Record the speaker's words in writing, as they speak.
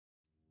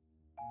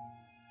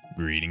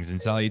Greetings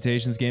and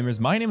salutations, gamers.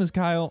 My name is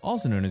Kyle,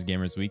 also known as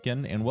Gamers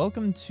Weekend, and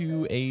welcome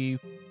to a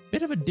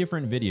bit of a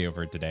different video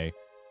for today.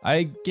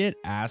 I get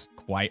asked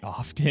quite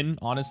often,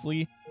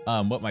 honestly,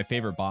 what my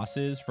favorite boss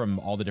is from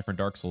all the different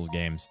Dark Souls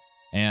games.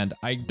 And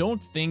I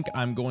don't think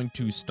I'm going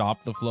to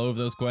stop the flow of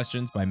those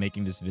questions by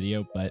making this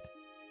video, but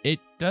it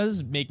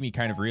does make me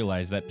kind of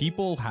realize that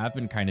people have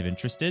been kind of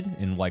interested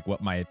in like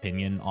what my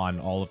opinion on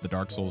all of the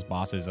Dark Souls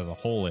bosses as a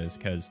whole is,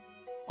 because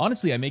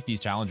honestly, I make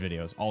these challenge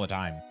videos all the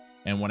time.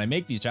 And when I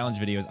make these challenge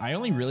videos, I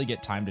only really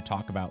get time to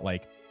talk about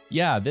like,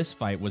 yeah, this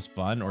fight was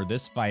fun, or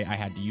this fight I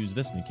had to use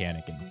this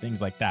mechanic and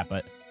things like that.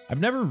 But I've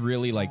never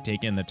really like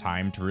taken the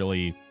time to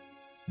really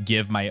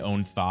give my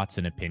own thoughts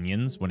and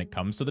opinions when it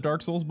comes to the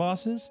Dark Souls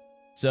bosses.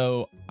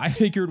 So I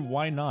figured,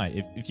 why not?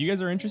 If you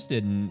guys are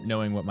interested in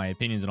knowing what my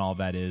opinions and all of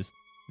that is,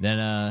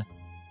 then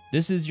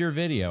this is your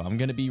video. I'm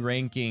going to be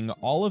ranking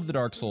all of the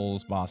Dark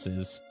Souls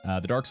bosses,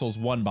 the Dark Souls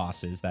 1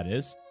 bosses, that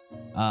is,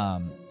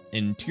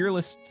 in tier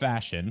list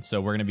fashion.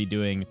 So we're going to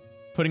be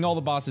putting all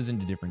the bosses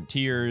into different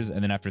tiers,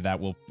 and then after that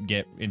we'll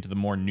get into the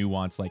more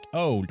nuanced, like,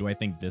 oh, do I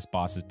think this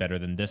boss is better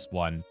than this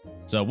one?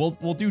 So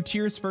we'll do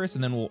tiers first,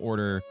 and then we'll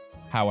order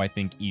how I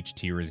think each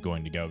tier is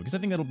going to go, because I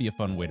think that'll be a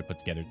fun way to put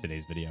together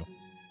today's video.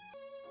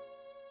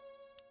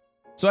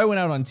 So I went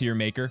out on Tier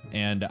Maker,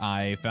 and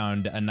I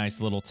found a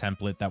nice little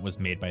template that was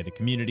made by the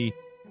community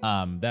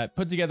that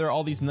put together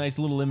all these nice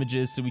little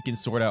images so we can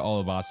sort out all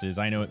the bosses.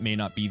 I know it may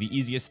not be the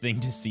easiest thing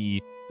to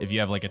see if you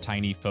have like a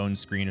tiny phone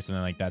screen or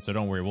something like that, so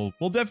don't worry,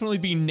 we'll definitely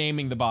be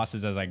naming the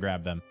bosses as I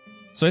grab them.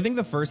 So I think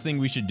the first thing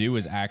we should do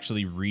is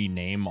actually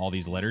rename all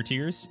these letter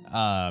tiers,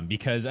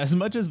 because as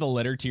much as the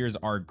letter tiers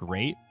are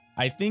great,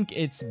 I think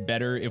it's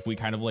better if we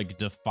kind of like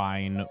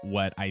define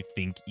what I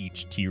think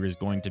each tier is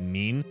going to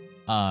mean.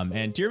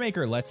 And Tier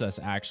Maker lets us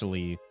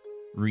actually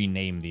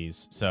rename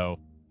these, so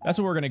that's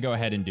what we're going to go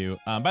ahead and do.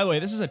 By the way,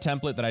 this is a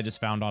template that I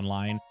just found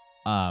online.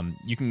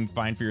 You can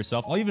find for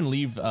yourself. I'll even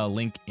leave a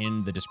link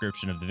in the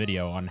description of the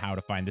video on how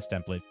to find this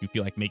template if you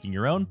feel like making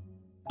your own.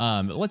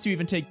 It lets you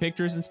even take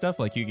pictures and stuff.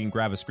 Like you can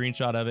grab a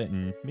screenshot of it,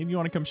 and maybe you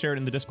want to come share it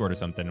in the Discord or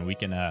something, and we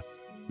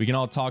can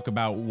all talk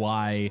about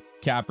why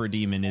Capra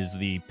Demon is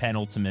the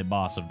penultimate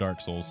boss of Dark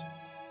Souls.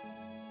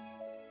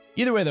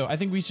 Either way, though, I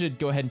think we should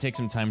go ahead and take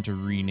some time to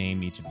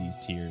rename each of these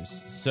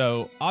tiers.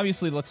 So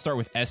obviously, let's start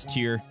with S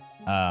tier.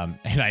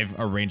 And I've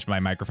arranged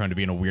my microphone to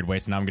be in a weird way,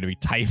 so now I'm going to be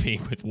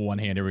typing with one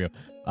hand. Here we go.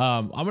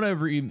 I'm going to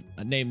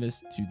rename this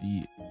to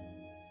the,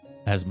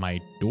 as my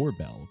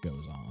doorbell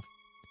goes off.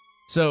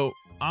 So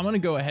I'm going to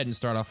go ahead and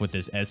start off with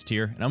this S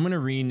tier, and I'm going to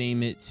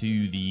rename it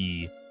to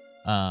the,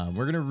 we're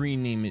going to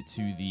rename it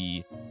to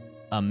the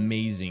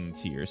amazing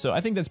tier. So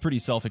I think that's pretty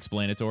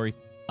self-explanatory.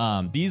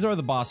 These are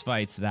the boss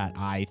fights that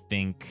I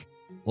think,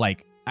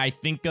 like, I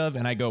think of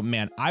and I go,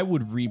 man, I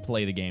would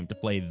replay the game to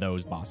play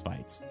those boss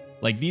fights.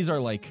 Like, these are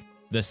like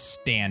the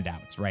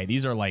standouts, right?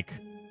 These are like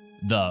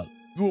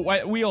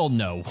we all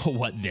know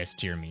what this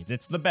tier means.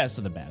 It's the best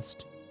of the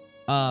best.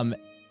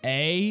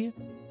 A,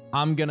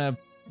 I'm gonna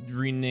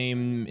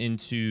rename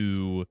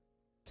into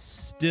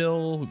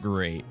still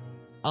great.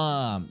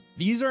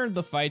 These are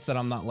the fights that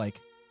I'm not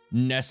like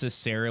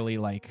necessarily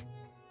like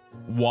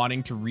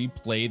wanting to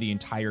replay the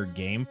entire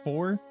game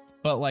for,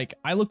 but like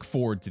I look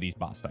forward to these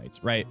boss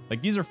fights, right?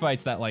 Like these are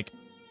fights that like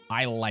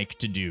I like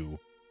to do.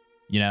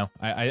 You know,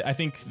 I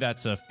think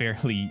that's a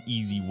fairly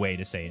easy way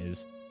to say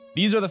is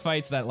these are the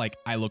fights that like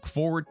I look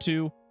forward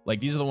to. Like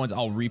these are the ones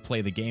I'll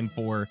replay the game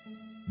for.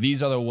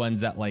 These are the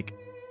ones that like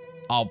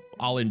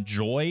I'll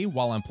enjoy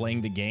while I'm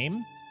playing the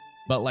game,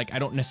 but like I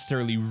don't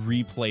necessarily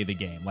replay the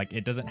game. Like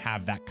it doesn't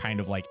have that kind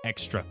of like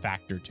extra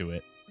factor to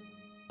it.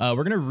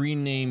 We're gonna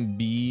rename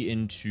B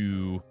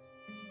into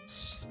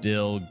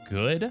still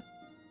good.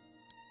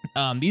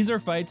 These are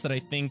fights that I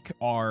think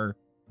are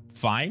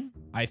fine.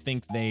 I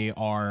think they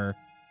are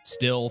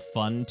still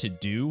fun to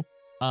do.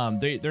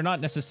 They're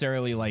not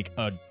necessarily like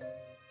a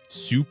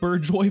super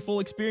joyful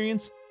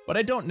experience, but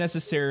I don't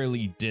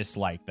necessarily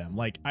dislike them.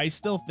 Like I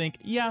still think,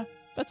 yeah,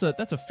 that's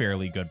a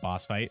fairly good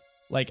boss fight.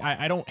 Like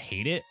I don't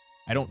hate it,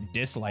 I don't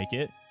dislike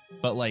it,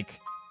 but like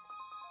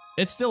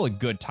it's still a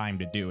good time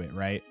to do it,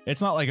 right?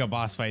 It's not like a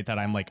boss fight that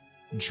I'm like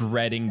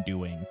dreading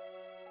doing.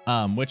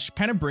 Which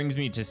kind of brings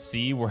me to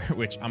C,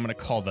 which I'm gonna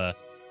call the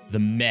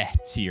meh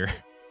tier.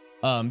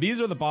 These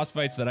are the boss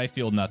fights that I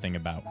feel nothing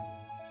about.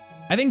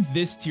 I think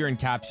this tier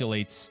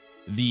encapsulates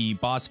the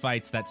boss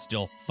fights that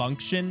still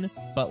function,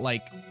 but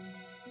like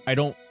I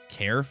don't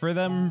care for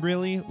them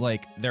really.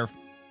 Like they're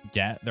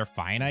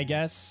fine, I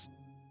guess.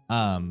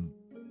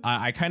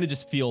 I kind of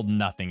just feel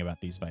nothing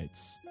about these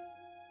fights.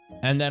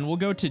 And then we'll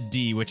go to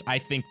D, which I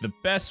think the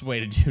best way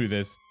to do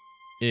this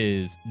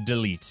is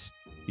delete.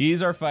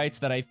 These are fights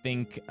that I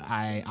think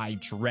I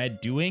dread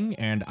doing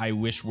and I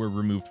wish were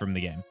removed from the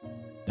game.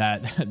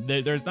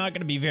 There's not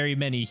going to be very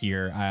many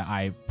here,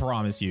 I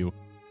promise you.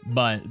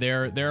 But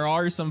there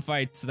are some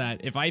fights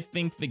that if I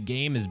think the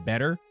game is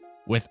better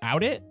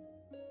without it,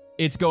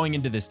 it's going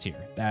into this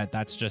tier.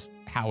 That's just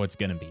how it's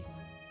gonna be.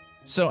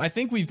 So I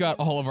think we've got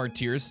all of our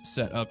tiers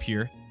set up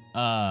here.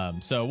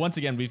 So once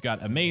again, we've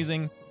got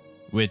amazing,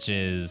 which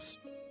is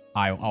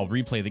I'll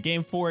replay the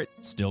game for it.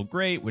 Still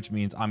great, which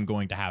means I'm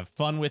going to have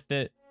fun with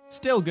it.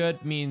 Still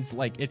good means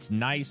like it's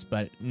nice,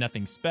 but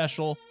nothing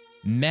special.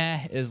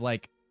 Meh is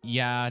like,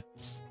 yeah,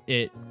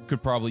 it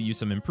could probably use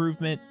some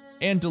improvement.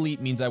 And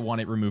delete means I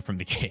want it removed from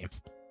the game.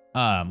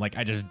 Like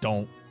I just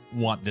don't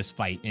want this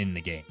fight in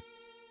the game.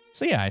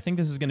 So yeah, I think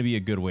this is going to be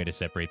a good way to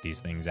separate these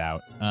things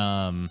out.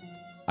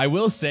 I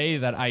will say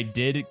that I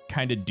did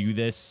kind of do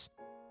this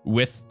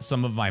with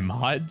some of my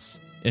mods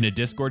in a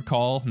Discord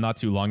call not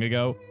too long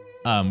ago.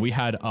 We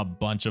had a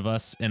bunch of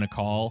us in a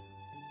call,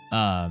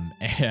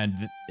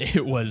 and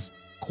it was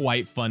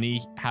quite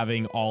funny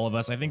having all of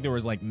us. I think there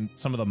was like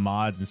some of the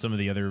mods and some of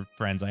the other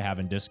friends I have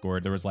in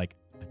Discord. There was like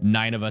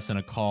 9 of us in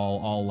a call,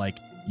 all like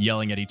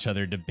yelling at each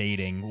other,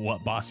 debating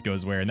what boss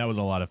goes where, and that was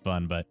a lot of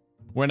fun. But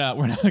we're not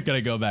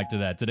gonna go back to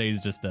that.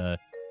 Today's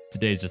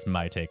just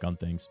my take on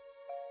things.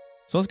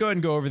 So let's go ahead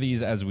and go over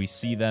these as we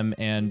see them.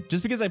 And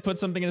just because I put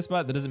something in a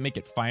spot that doesn't make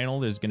it final,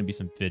 there's gonna be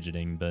some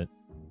fidgeting. But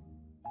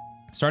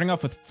starting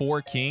off with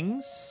 4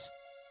 Kings,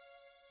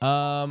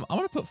 I'm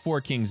gonna put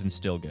 4 Kings in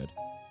Still Good.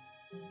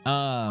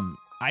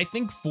 I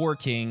think 4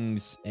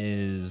 Kings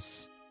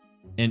is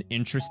an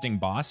interesting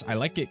boss. I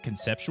like it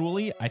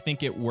conceptually. I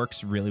think it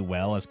works really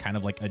well as kind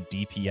of like a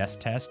DPS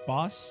test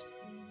boss.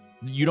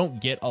 You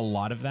don't get a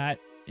lot of that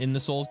in the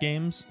Souls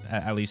games,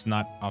 at least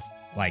not off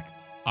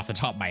the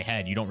top of my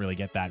head. You don't really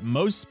get that.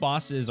 Most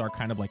bosses are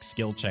kind of like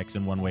skill checks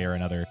in one way or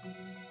another.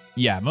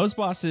 Yeah, most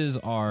bosses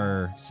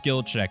are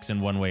skill checks in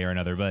one way or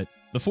another, but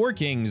the 4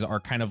 Kings are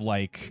kind of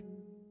like,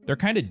 they're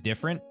kind of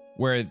different,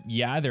 where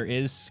yeah, there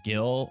is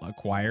skill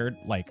acquired,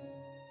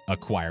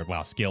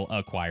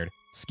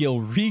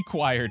 skill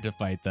required to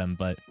fight them,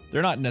 but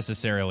they're not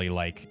necessarily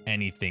like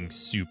anything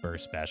super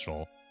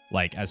special.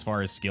 Like as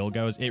far as skill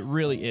goes, it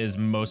really is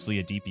mostly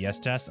a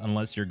DPS test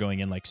unless you're going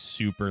in like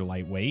super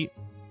lightweight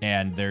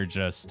and they're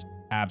just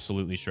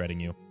absolutely shredding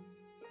you.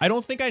 I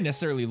don't think I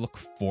necessarily look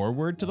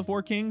forward to the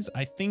 4 Kings.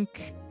 I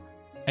think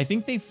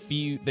they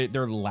feel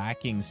they're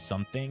lacking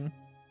something.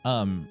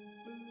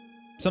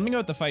 Something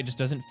about the fight just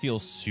doesn't feel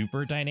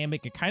super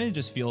dynamic. It kind of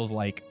just feels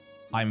like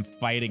I'm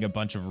fighting a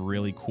bunch of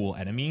really cool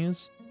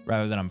enemies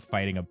rather than I'm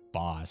fighting a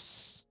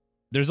boss.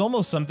 There's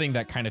almost something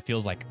that kind of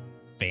feels like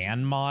fan-made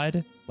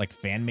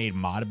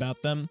mod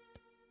about them.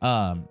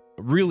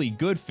 Really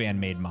good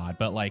fan-made mod,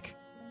 but like,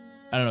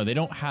 I don't know, they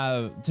don't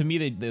have, to me,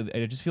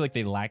 I just feel like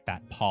they lack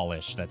that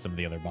polish that some of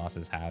the other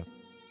bosses have.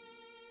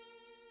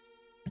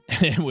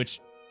 Which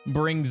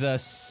brings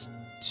us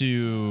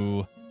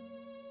to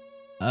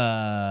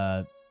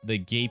the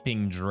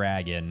Gaping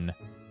Dragon.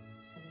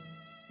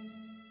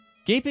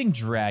 Gaping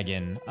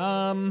Dragon,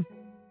 I'm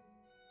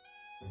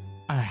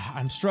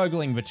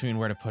struggling between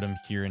where to put him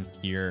here and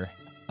here.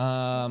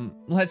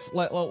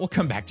 We'll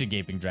come back to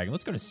Gaping Dragon.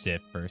 Let's go to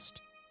Sif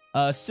first.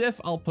 Sif,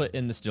 I'll put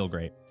in the Still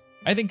Great.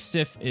 I think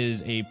Sif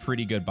is a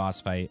pretty good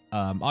boss fight.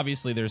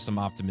 Obviously, there's some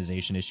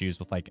optimization issues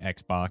with like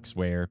Xbox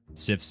where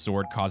Sif's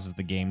sword causes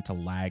the game to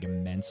lag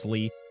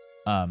immensely.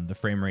 The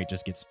frame rate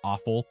just gets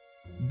awful.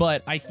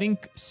 But I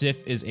think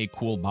Sif is a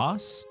cool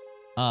boss.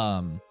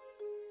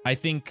 I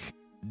think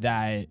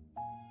that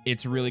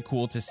it's really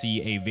cool to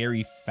see a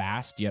very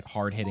fast yet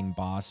hard-hitting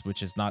boss,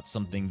 which is not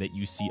something that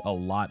you see a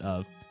lot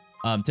of.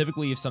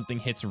 Typically, if something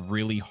hits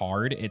really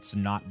hard, it's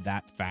not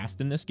that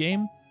fast in this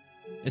game.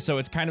 So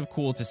it's kind of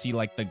cool to see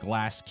like the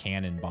glass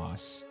cannon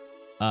boss,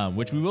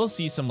 which we will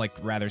see some like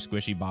rather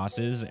squishy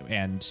bosses,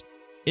 and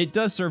it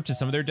does serve to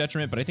some of their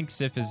detriment, but I think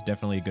Sif is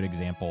definitely a good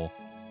example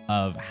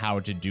of how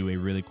to do a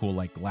really cool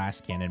like glass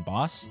cannon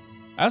boss.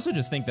 I also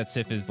just think that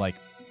Sif is like,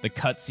 the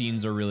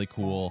cutscenes are really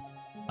cool.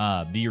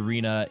 The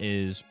arena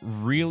is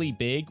really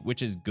big,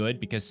 which is good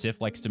because Sif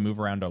likes to move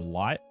around a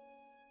lot.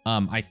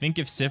 I think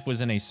if Sif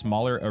was in a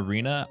smaller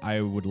arena,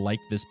 I would like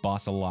this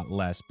boss a lot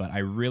less, but I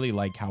really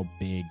like how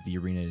big the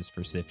arena is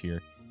for Sif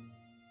here.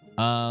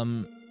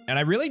 And I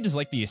really just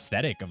like the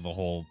aesthetic of the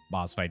whole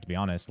boss fight, to be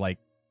honest. Like,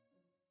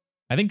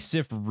 I think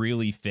Sif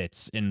really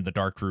fits in the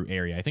Dark Root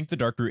area. I think the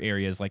Dark Root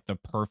area is like the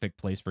perfect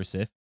place for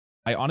Sif.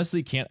 I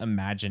honestly can't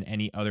imagine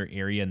any other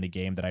area in the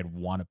game that I'd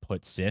want to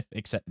put Sif,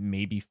 except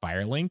maybe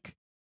Firelink.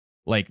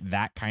 Like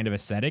that kind of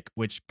aesthetic,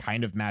 which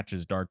kind of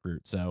matches Dark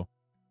Root, so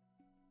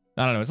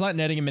I don't know, it's not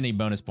netting him any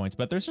bonus points,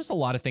 but there's just a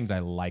lot of things I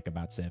like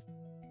about Sif.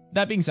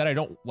 That being said, I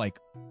don't like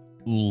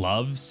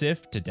love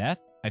Sif to death.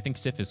 I think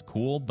Sif is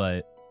cool,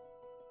 but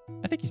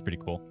I think he's pretty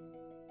cool.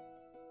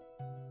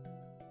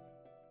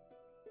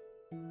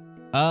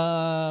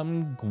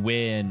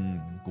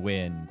 Gwyn.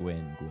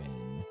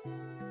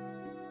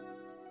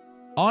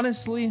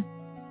 Honestly,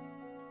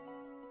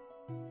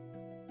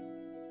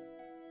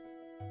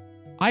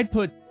 I'd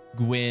put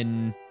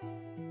Gwyn.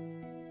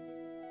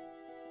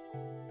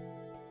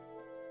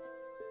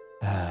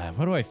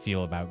 What do I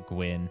feel about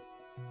Gwyn?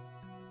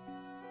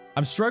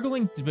 I'm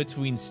struggling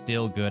between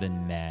Still Good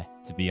and Meh,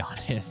 to be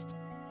honest.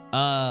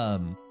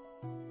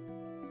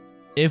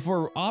 If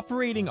we're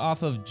operating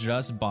off of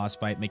just boss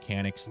fight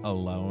mechanics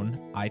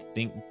alone, I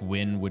think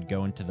Gwyn would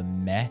go into the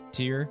Meh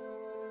tier.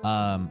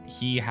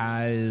 He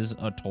has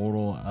a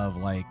total of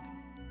like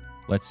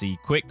Let's see,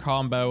 quick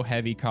combo,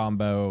 heavy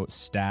combo,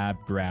 stab,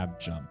 grab,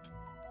 jump.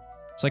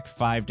 It's like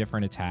 5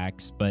 different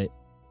attacks, but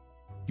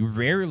you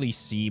rarely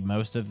see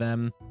most of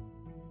them.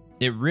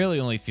 It really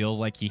only feels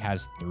like he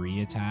has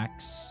 3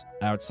 attacks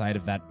outside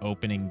of that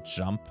opening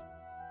jump.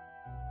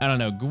 I don't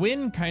know,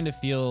 Gwyn kind of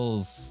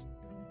feels...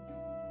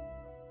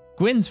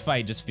 Gwyn's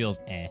fight just feels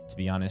to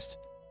be honest.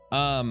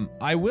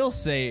 I will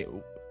say,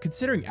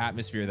 considering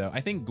atmosphere though, I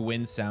think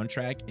Gwyn's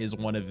soundtrack is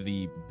one of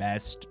the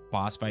best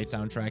boss fight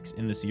soundtracks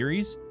in the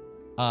series.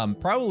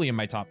 Probably in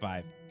my top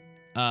 5.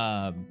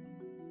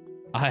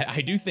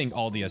 I do think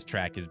Aldia's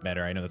track is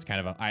better. I know that's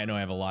kind of I know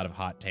I have a lot of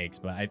hot takes,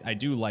 but I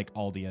do like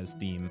Aldia's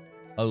theme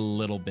a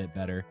little bit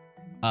better.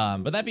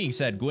 But that being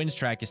said, Gwyn's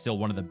track is still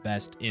one of the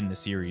best in the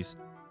series.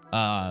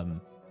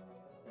 And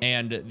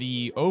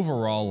the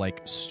overall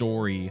like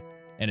story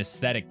and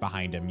aesthetic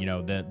behind him, you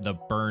know, the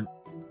burnt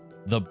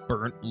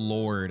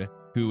lord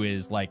who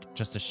is like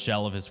just a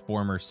shell of his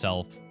former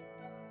self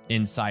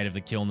inside of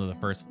the Kiln of the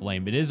First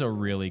Flame. It is a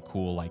really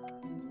cool, like,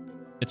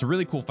 it's a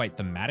really cool fight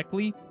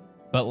thematically,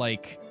 but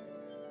like,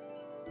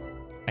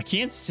 I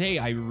can't say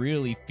I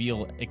really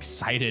feel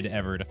excited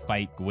ever to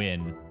fight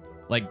Gwyn.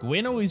 Like,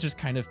 Gwyn always just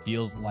kind of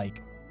feels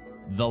like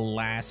the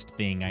last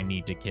thing I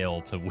need to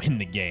kill to win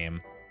the game.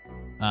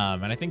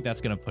 And I think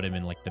that's going to put him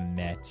in like the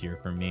meh tier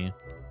for me.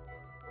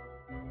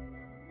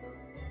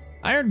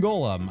 Iron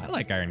Golem. I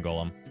like Iron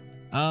Golem.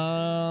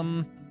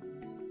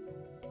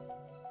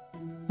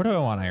 Where do I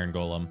want Iron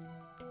Golem?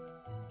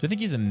 Do I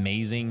think he's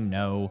amazing?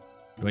 No.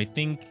 Do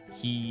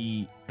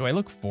I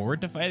look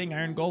forward to fighting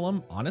Iron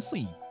Golem?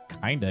 Honestly,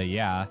 kinda,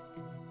 yeah.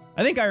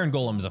 I think Iron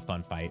Golem is a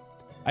fun fight.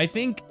 I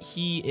think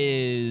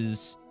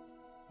it's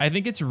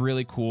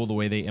really cool the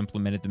way they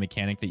implemented the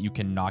mechanic that you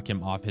can knock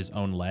him off his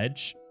own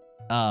ledge.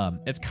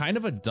 It's kind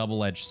of a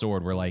double-edged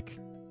sword where like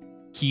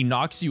he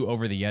knocks you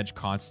over the edge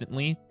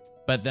constantly,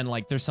 but then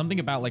like there's something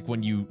about like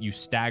when you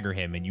stagger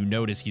him and you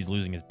notice he's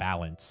losing his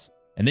balance,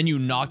 and then you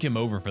knock him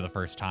over for the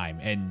first time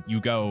and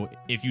you go,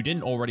 if you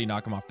didn't already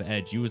knock him off the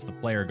edge, you as the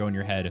player go in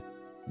your head,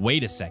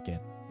 wait a second,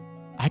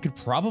 I could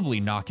probably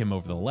knock him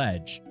over the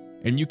ledge.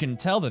 And you can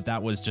tell that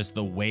that was just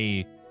the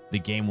way the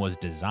game was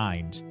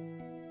designed.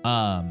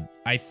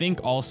 I think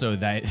also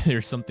that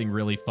there's something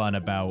really fun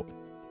about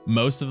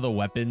most of the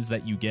weapons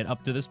that you get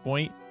up to this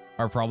point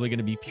are probably going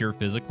to be pure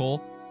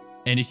physical.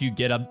 And if you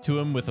get up to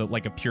him with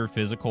like a pure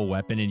physical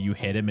weapon and you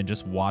hit him and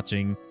just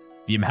watching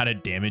the amount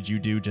of damage you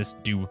do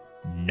just do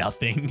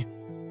nothing,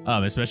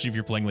 especially if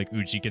you're playing like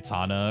Uchi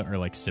Katana or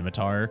like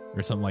Scimitar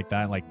or something like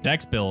that, like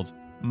Dex builds,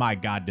 my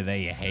god, do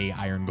they hate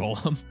Iron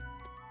Golem.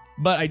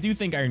 But I do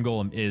think Iron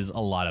Golem is a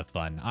lot of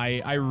fun.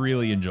 I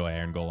really enjoy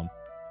Iron Golem.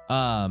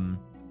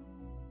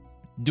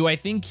 Do I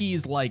think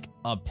he's like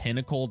a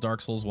pinnacle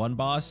Dark Souls 1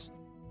 boss?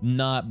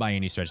 Not by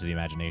any stretch of the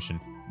imagination,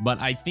 but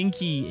I think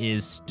he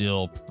is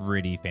still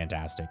pretty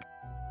fantastic.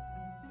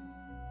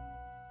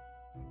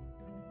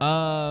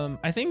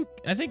 I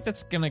think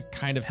that's gonna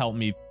kind of help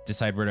me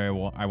decide where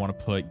I want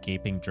to put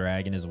Gaping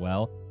Dragon as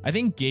well. I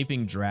think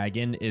Gaping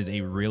Dragon is a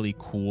really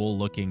cool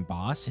looking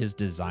boss. His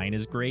design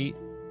is great.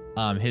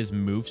 His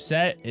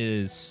moveset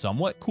is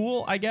somewhat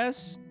cool, I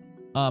guess.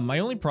 My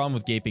only problem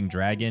with Gaping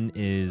Dragon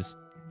is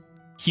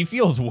he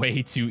feels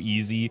way too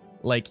easy.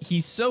 Like,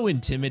 he's so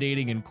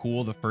intimidating and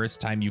cool the first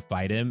time you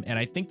fight him, and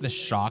I think the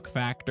shock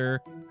factor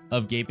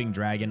of Gaping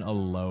Dragon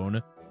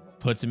alone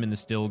puts him in the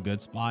still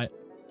good spot.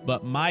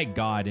 But my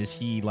god, is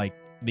he like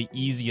the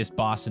easiest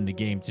boss in the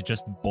game to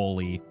just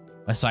bully,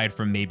 aside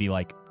from maybe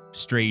like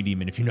Stray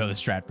Demon, if you know the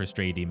strat for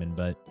Stray Demon.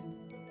 But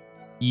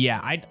yeah,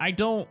 I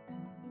don't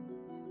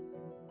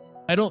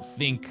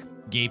think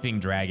Gaping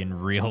Dragon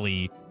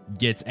really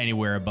gets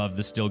anywhere above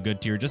the still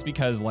good tier, just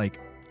because like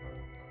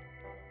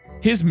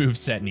his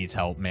moveset needs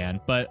help,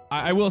 man. But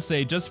I will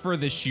say, just for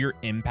the sheer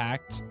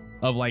impact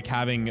of like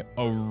having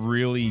a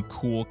really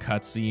cool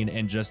cutscene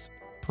and just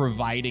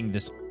providing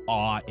this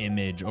awe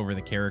image over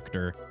the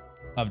character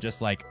of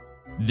just like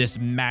this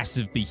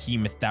massive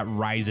behemoth that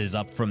rises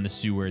up from the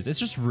sewers, it's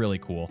just really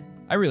cool.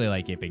 I really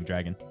like Gaping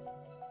Dragon.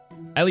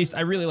 At least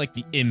I really like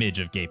the image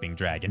of Gaping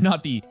Dragon,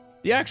 not the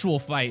actual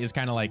fight is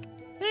kind of like,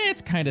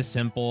 it's kind of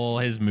simple.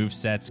 His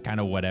moveset's kind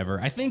of whatever.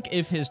 I think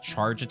if his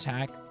charge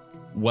attack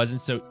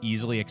wasn't so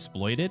easily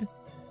exploited,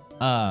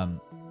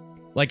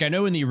 like I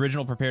know in the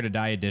original Prepare to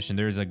Die edition,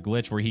 there's a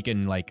glitch where he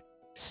can like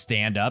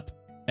stand up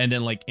and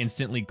then like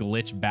instantly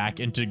glitch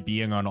back into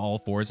being on all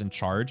fours and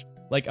charge.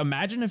 Like,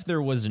 imagine if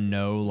there was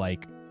no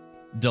like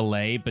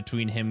delay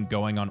between him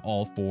going on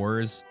all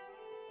fours,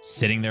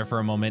 sitting there for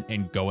a moment,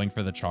 and going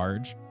for the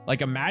charge.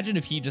 Like, imagine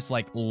if he just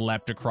like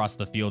leapt across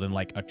the field in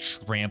like a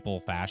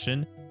trample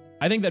fashion.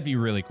 I think that'd be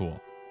really cool.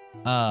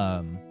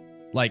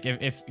 Like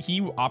if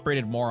he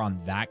operated more on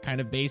that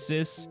kind of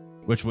basis,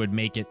 which would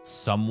make it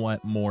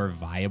somewhat more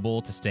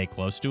viable to stay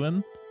close to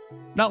him.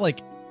 Not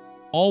like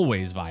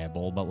always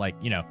viable, but like,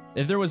 you know,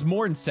 if there was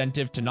more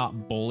incentive to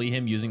not bully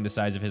him using the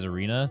size of his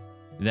arena,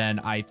 then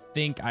I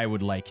think I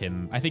would like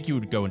him. I think he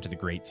would go into the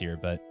great tier,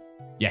 but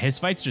yeah, his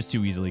fight's just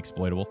too easily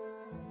exploitable.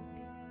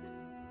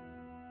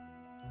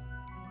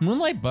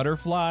 Moonlight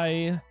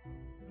Butterfly.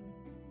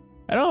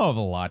 I don't have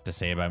a lot to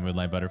say about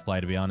Moonlight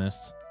Butterfly, to be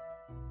honest.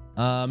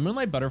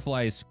 Moonlight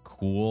Butterfly is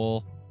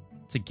cool.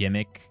 It's a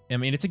gimmick. I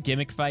mean, it's a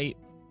gimmick fight.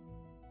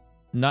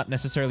 Not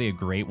necessarily a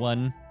great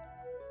one.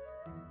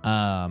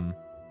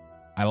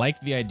 I like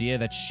the idea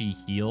that she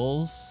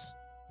heals.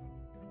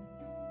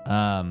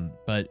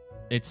 But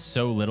it's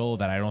so little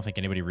that I don't think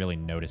anybody really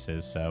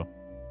notices, so.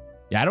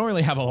 Yeah, I don't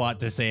really have a lot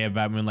to say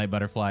about Moonlight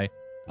Butterfly.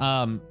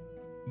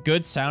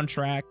 Good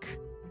soundtrack,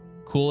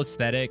 cool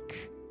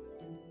aesthetic.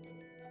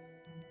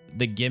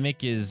 The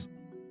gimmick is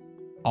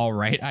all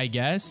right, I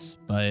guess,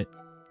 but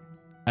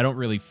I don't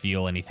really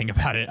feel anything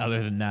about it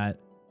other than that.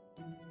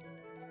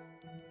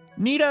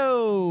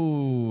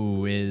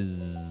 Nito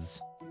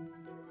is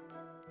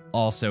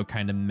also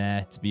kind of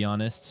meh, to be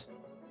honest.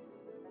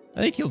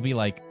 I think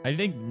I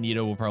think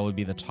Nito will probably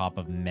be the top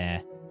of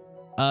meh.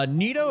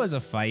 Nito as a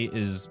fight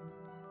is,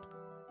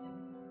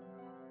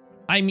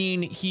 I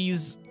mean,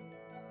 he's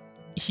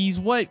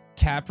what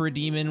Capra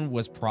Demon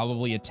was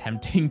probably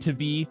attempting to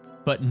be,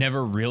 but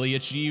never really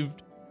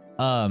achieved.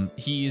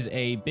 He's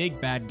a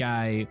big bad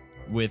guy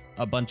with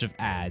a bunch of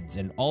ads,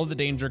 and all the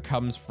danger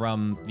comes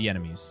from the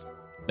enemies.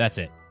 That's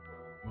it.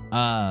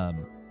 I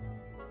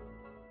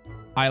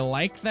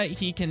like that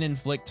he can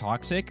inflict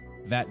toxic.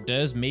 That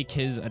does make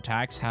his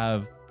attacks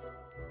have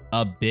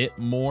a bit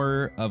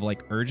more of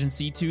like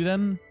urgency to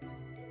them.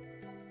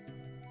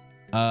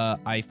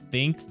 I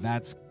think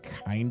that's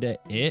kind of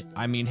it.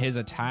 I mean, his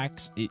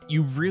attacks,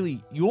 you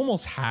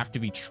almost have to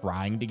be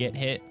trying to get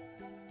hit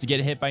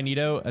by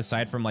Nito,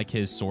 aside from like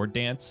his sword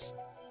dance,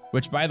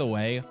 which, by the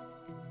way,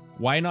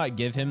 why not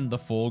give him the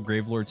full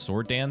Gravelord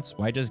sword dance?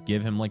 Why just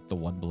give him like the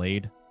one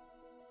blade?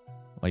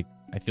 Like,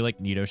 I feel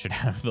like Nito should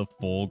have the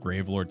full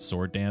Gravelord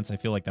sword dance. I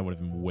feel like that would have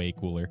been way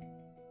cooler.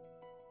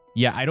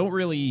 Yeah, I don't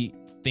really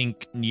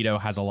think Nito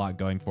has a lot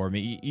going for him.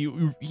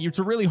 It's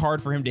really hard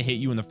for him to hit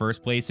you in the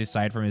first place,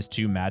 aside from his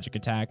 2 magic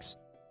attacks,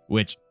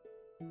 which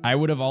I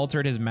would have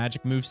altered his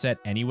magic moveset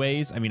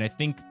anyways. I mean, I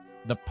think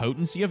the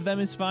potency of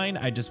them is fine.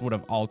 I just would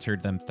have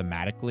altered them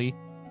thematically.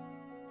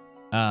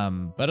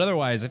 But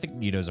otherwise, I think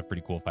Nito's a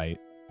pretty cool fight.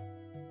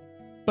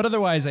 But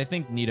otherwise, I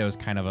think Nito's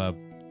kind of a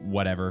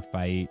whatever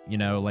fight. You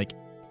know, like,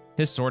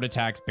 his sword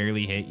attacks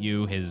barely hit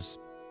you. His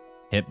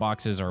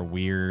hitboxes are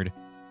weird.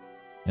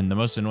 And the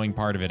most annoying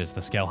part of it is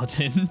the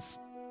skeletons,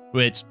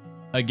 which,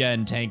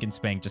 again, Tank and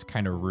Spank just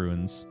kind of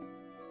ruins.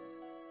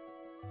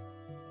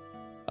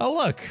 Oh,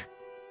 look!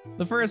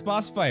 The first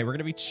boss fight. We're going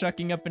to be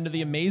chucking up into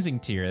the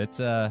amazing tier.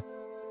 It's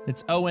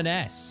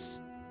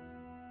ONS.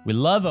 We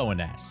love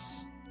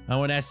ONS.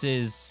 ONS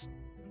is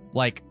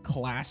like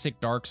classic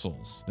Dark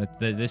Souls.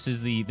 This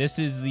is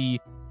the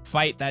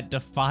fight that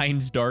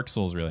defines Dark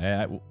Souls, really.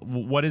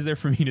 What is there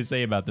for me to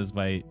say about this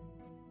fight?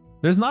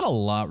 There's not a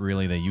lot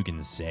really that you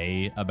can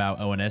say about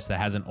ONS that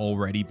hasn't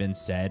already been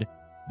said.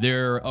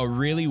 They're a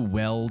really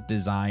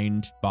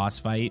well-designed boss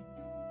fight.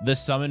 The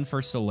summon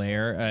for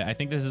Solaire, I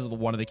think this is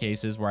one of the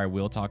cases where I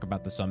will talk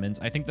about the summons.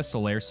 I think the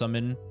Solaire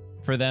summon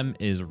for them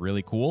is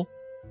really cool.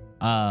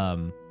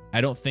 I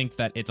don't think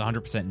that it's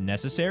 100%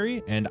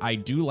 necessary, and I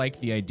do like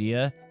the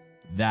idea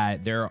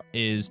that there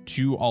is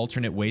 2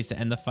 alternate ways to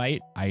end the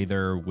fight,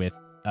 either with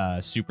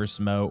Super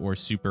Smo or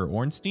Super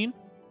Ornstein.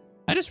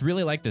 I just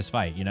really like this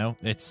fight, you know?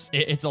 It's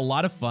a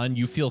lot of fun.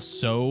 You feel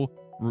so,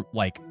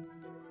 like,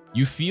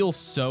 you feel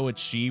so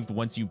achieved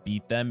once you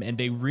beat them, and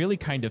they really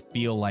kind of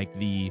feel like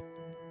the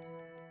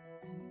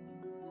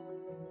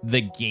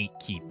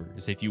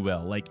gatekeepers, if you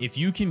will. Like, if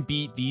you can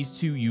beat these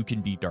 2, you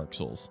can beat Dark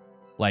Souls.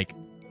 Like,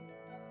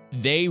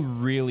 they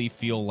really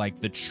feel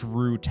like the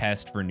true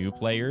test for new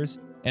players,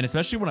 and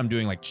especially when I'm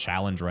doing, like,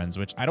 challenge runs,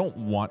 which I don't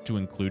want to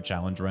include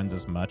challenge runs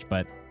as much,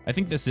 but I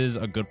think this is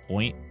a good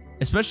point.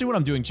 Especially when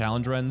I'm doing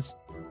challenge runs,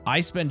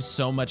 I spend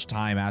so much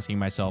time asking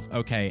myself,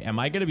 okay, am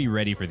I going to be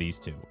ready for these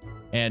 2?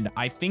 And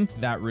I think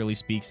that really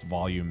speaks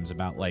volumes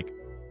about, like,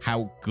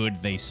 how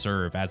good they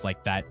serve as,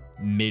 like, that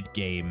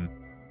mid-game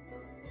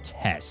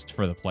test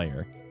for the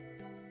player.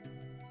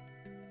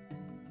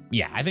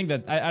 Yeah, I think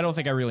that I don't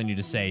think I really need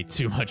to say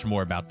too much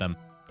more about them.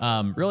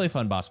 Really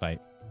fun boss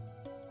fight.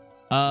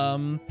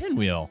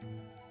 Pinwheel.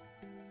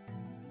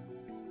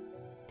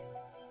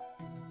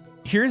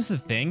 Here's the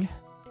thing.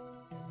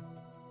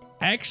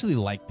 I actually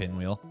like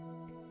Pinwheel.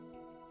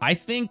 I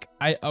think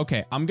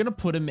okay, I'm gonna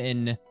put him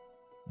in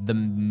the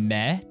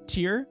meh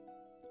tier.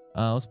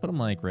 Let's put him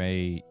like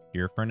right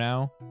here for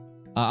now.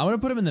 I'm gonna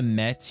put him in the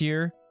meh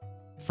tier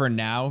for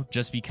now,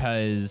 just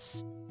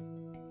because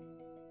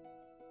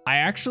I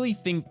actually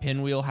think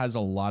Pinwheel has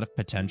a lot of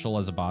potential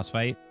as a boss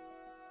fight.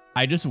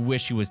 I just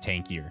wish he was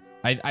tankier.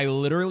 I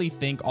literally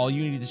think all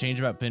you need to change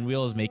about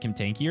Pinwheel is make him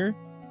tankier,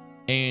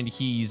 and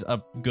he's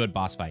a good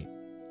boss fight.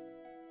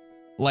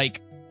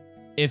 Like,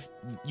 if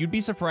you'd be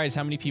surprised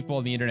how many people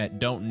on the internet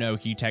don't know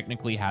he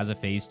technically has a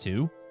phase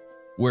 2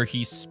 where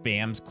he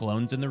spams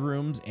clones in the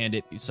rooms and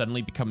it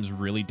suddenly becomes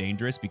really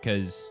dangerous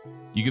because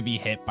you could be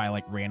hit by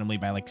like randomly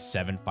by like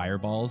 7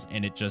 fireballs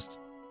and it just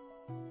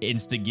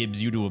insta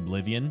gives you to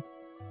oblivion.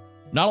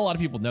 Not a lot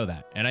of people know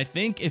that. And I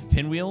think if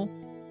Pinwheel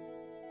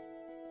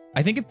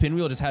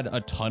just had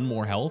a ton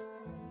more health,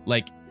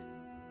 like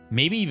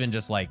maybe even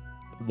just like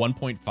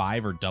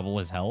 1.5 or double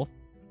his health,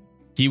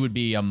 he would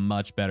be a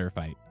much better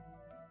fight.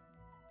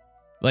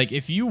 Like,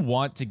 if you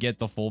want to get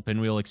the full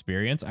Pinwheel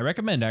experience, I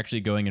recommend actually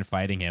going and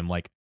fighting him,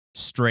 like,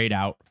 straight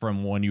out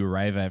from when you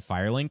arrive at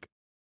Firelink.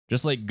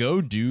 Just, like,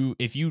 go do,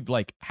 if you,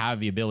 like, have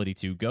the ability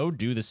to, go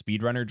do the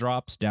speedrunner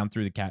drops down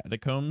through the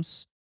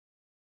catacombs,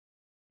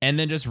 and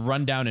then just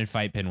run down and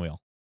fight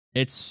Pinwheel.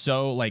 It's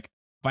so, like,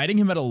 fighting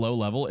him at a low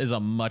level is a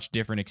much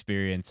different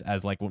experience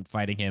as, like, when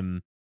fighting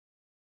him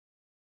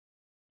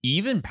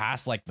even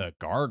past, like, the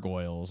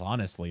gargoyles,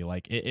 honestly.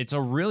 Like, it's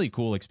a really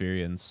cool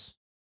experience,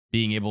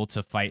 being able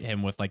to fight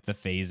him with, like, the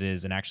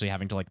phases and actually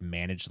having to, like,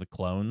 manage the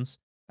clones.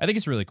 I think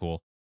it's really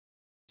cool.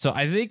 So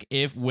I think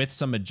if with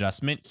some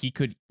adjustment, he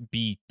could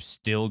be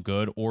still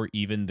good, or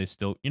even the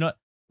still, you know what?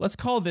 Let's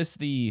call this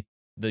the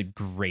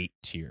great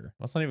tier.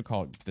 Let's not even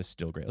call it the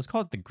still great. Let's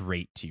call it the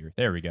great tier.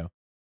 There we go.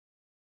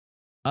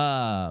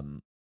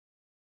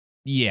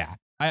 Yeah,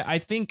 I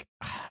think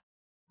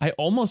I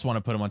almost want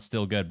to put him on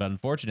still good, but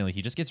unfortunately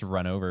he just gets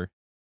run over.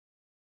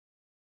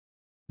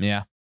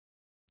 Yeah.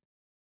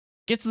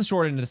 Gets the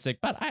short end of the stick,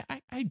 but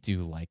I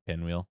do like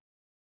Pinwheel.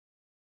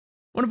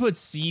 I want to put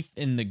Seath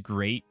in the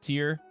great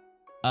tier.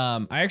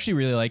 I actually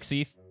really like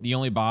Seath. The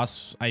only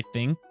boss, I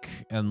think,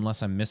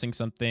 unless I'm missing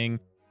something,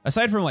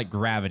 aside from like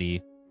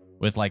Gravity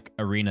with like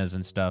arenas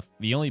and stuff,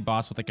 the only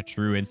boss with like a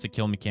true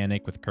insta-kill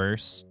mechanic with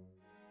Curse,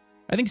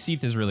 I think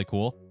Seath is really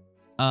cool.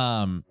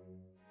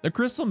 The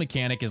crystal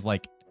mechanic is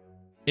like,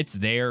 it's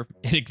there,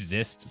 it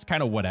exists, it's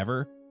kind of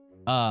whatever.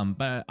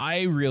 But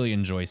I really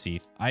enjoy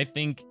Seath. I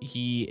think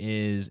he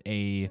is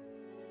a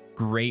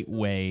great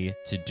way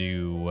to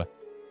do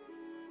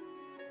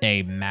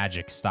a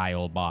magic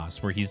style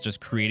boss where he's just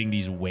creating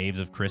these waves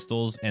of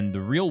crystals, and the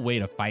real way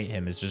to fight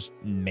him is just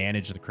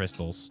manage the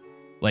crystals.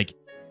 Like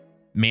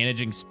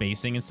managing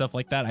spacing and stuff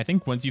like that. I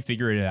think once you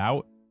figure it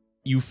out,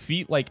 you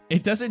feel like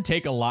it doesn't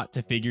take a lot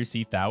to figure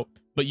Seath out,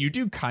 but you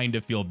do kind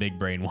of feel big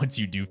brain once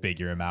you do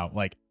figure him out,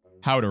 like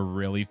how to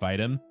really fight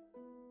him.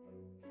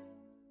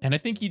 And I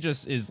think he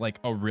just is like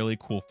a really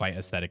cool fight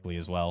aesthetically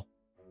as well.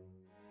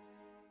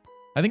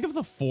 I think of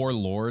the 4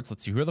 lords.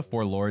 Let's see, who are the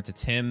 4 lords?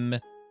 It's him,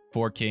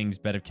 4 kings,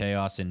 Bed of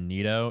Chaos, and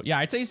Nito. Yeah,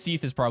 I'd say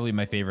Seath is probably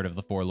my favorite of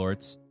the 4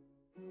 lords.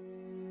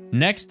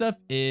 Next up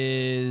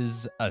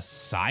is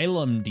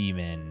Asylum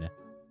Demon.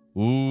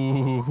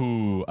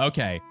 Ooh,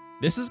 okay.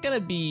 This is going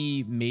to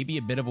be maybe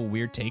a bit of a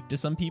weird take to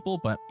some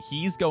people, but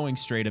he's going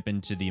straight up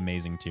into the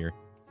amazing tier.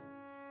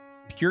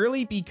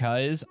 Purely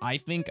because I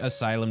think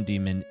Asylum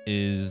Demon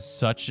is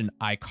such an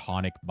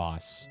iconic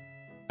boss.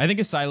 I think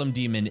Asylum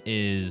Demon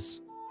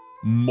is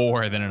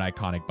more than an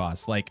iconic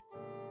boss. Like,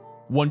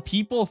 when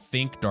people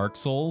think Dark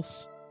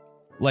Souls,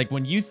 like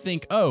when you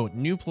think, oh,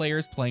 new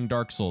players playing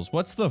Dark Souls,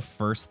 what's the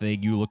first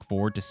thing you look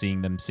forward to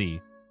seeing them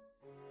see?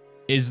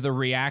 Is the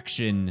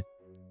reaction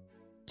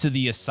to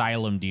the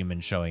Asylum Demon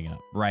showing up,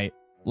 right?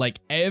 Like,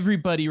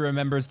 everybody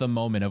remembers the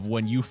moment of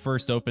when you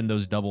first opened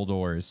those double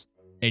doors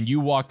and you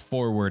walked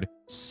forward,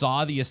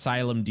 saw the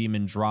Asylum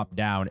Demon drop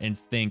down, and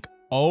think,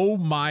 oh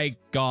my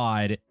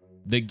god,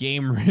 the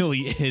game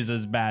really is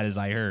as bad as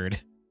I heard.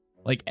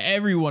 Like,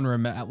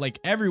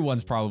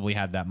 everyone's probably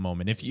had that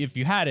moment. If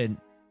you hadn't,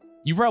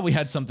 you probably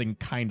had something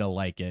kind of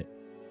like it.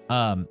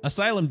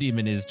 Asylum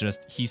Demon is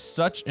just, he's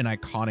such an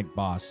iconic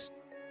boss.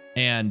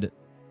 And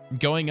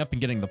going up and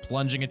getting the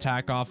plunging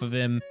attack off of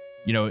him,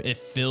 you know, it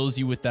fills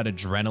you with that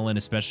adrenaline,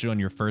 especially on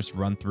your first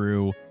run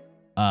through.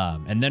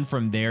 And then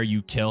from there,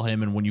 you kill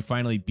him, and when you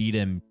finally beat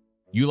him,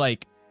 you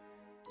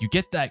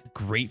get that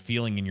great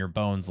feeling in your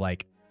bones,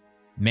 like,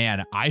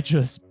 man, I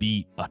just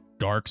beat a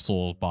Dark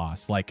Souls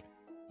boss. Like,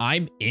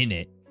 I'm in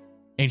it.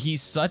 And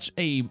he's such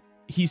an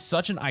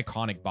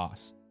iconic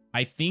boss.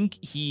 I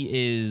think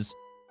he is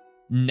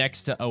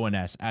next to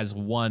ONS as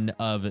one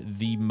of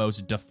the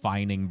most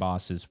defining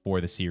bosses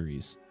for the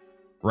series,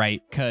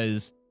 right?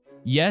 Because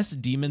yes,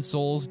 Demon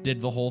Souls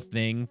did the whole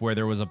thing where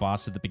there was a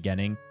boss at the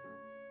beginning,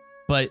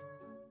 but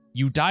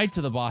you died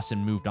to the boss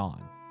and moved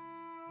on.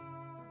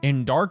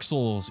 In Dark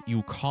Souls,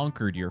 you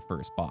conquered your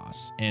first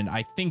boss, and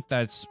I think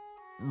that's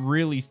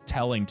really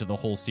telling to the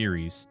whole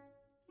series.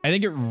 I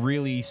think it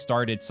really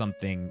started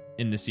something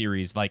in the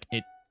series. Like,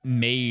 it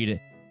made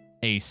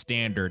a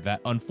standard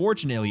that,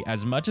 unfortunately,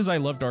 as much as I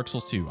love Dark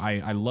Souls 2,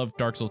 I love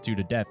Dark Souls 2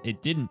 to death,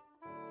 it didn't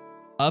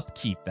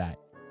upkeep that.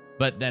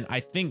 But then I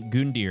think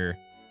Gundyr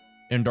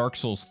in Dark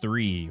Souls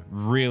 3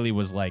 really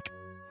was like,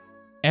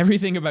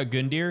 everything about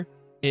Gundyr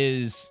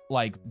is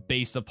like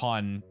based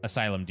upon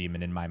Asylum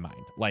Demon in my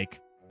mind. Like,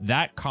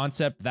 that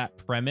concept, that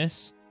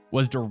premise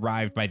was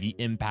derived by the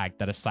impact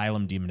that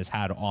Asylum Demon has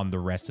had on the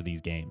rest of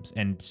these games.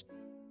 And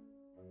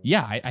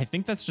yeah, I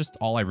think that's just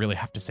all I really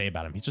have to say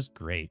about him. He's just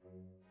great.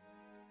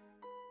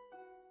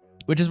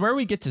 Which is where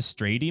we get to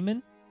Stray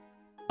Demon.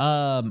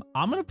 I'm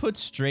going to put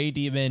Stray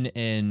Demon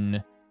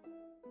in...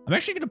 I'm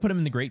actually going to put him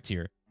in the great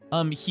tier.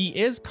 He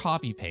is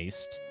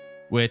copy-paste,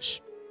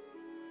 which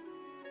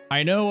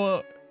I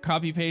know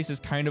copy-paste is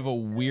kind of a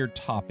weird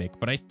topic,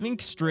 but I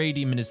think Stray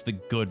Demon is the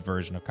good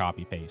version of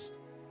copy-paste,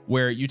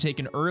 where you take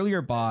an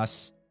earlier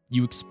boss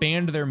you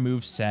expand their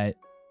move set,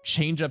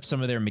 change up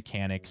some of their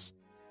mechanics,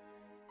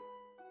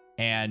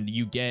 and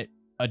you get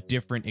a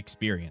different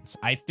experience.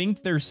 I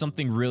think there's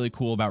something really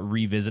cool about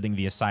revisiting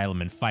the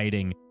Asylum and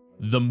fighting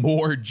the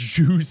more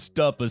juiced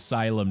up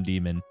Asylum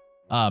demon.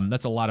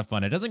 That's a lot of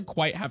fun. It doesn't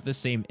quite have the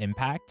same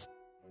impact,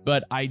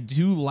 but I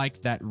do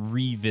like that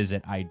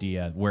revisit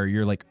idea where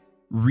you're like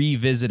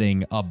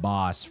revisiting a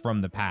boss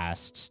from the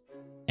past,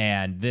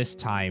 and this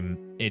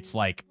time it's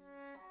like,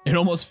 it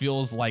almost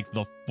feels like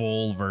the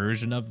full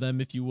version of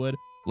them, if you would.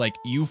 Like,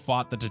 you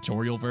fought the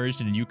tutorial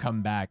version and you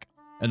come back,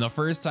 and the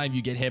first time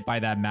you get hit by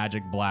that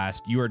magic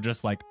blast, you are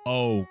just like,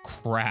 oh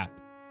crap,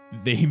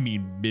 they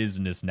mean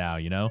business now,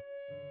 you know?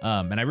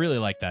 And I really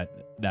like that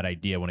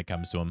idea when it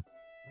comes to him.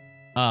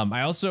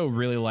 I also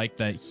really like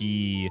that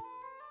he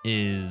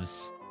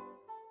is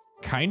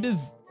kind of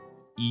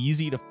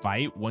easy to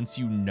fight once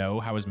you know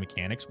how his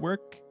mechanics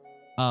work,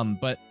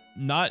 but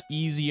not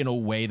easy in a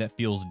way that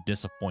feels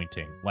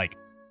disappointing. Like,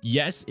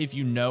 yes, if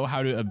you know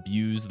how to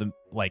abuse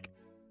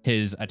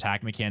his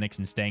attack mechanics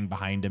and staying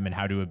behind him and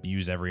how to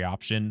abuse every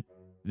option,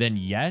 then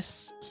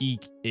yes, he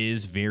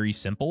is very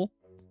simple,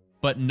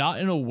 but not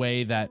in a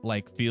way that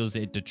like feels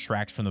it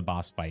detracts from the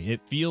boss fight.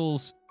 It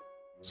feels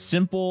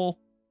simple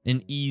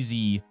and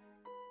easy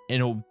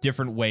in a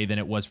different way than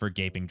it was for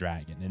Gaping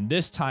Dragon. And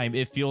this time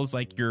it feels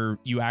like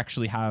you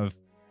actually have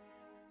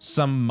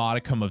some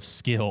modicum of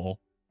skill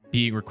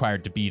being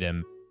required to beat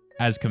him,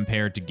 as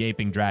compared to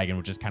Gaping Dragon,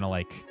 which is kind of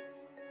like,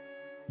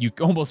 you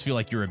almost feel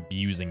like you're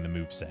abusing the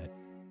moveset.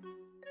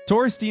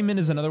 Taurus Demon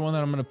is another one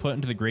that I'm going to put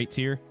into the great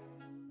tier.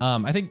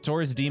 I think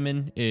Taurus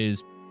Demon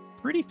is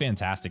pretty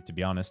fantastic, to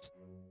be honest.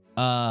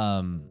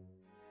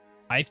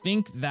 I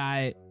think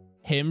that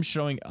him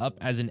showing up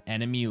as an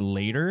enemy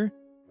later,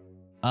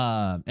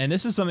 and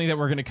this is something that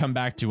we're going to come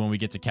back to when we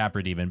get to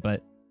Capra Demon,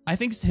 but I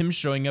think him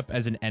showing up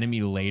as an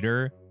enemy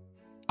later,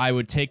 I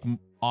would take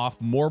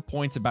off more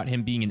points about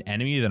him being an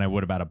enemy than I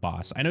would about a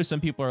boss. I know some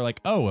people are like,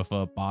 oh, if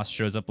a boss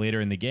shows up later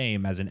in the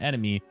game as an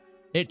enemy,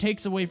 it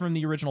takes away from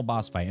the original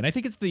boss fight. And I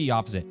think it's the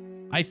opposite.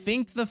 I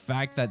think the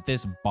fact that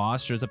this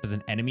boss shows up as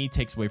an enemy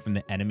takes away from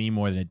the enemy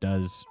more than it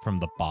does from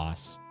the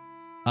boss.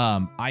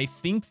 I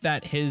think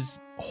that his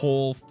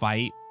whole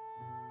fight,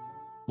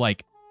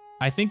 like,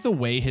 I think the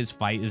way his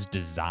fight is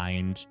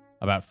designed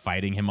about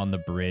fighting him on the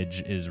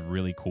bridge is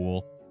really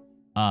cool.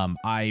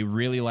 I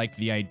really like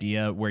the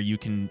idea where you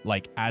can,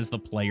 like, as the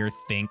player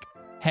think,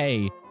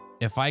 hey,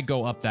 if I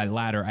go up that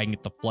ladder, I can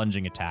get the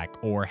plunging attack.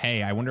 Or,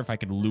 hey, I wonder if I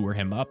could lure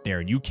him up there.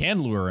 And you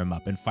can lure him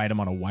up and fight him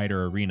on a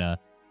wider arena.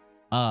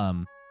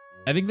 I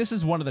think this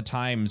is one of the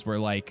times where,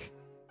 like,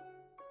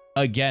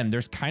 again,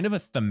 there's kind of a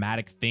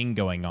thematic thing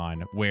going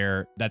on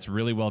where that's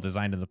really well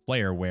designed to the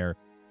player, where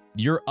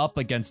you're up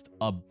against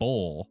a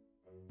bull,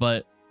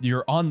 but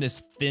you're on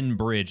this thin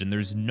bridge and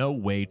there's no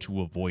way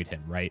to avoid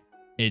him, right?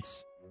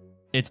 It's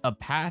a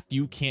path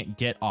you can't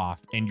get off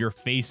and you're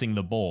facing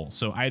the bull.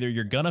 So either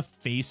you're gonna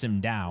face him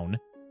down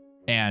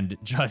and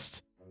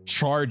just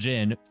charge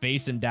in,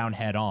 face him down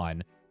head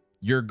on,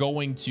 you're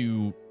going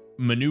to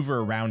maneuver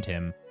around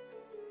him,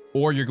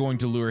 or you're going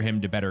to lure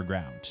him to better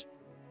ground,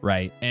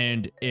 right?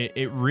 And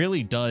it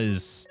really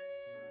does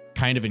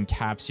kind of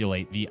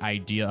encapsulate the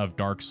idea of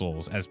Dark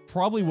Souls as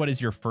probably what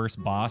is your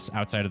first boss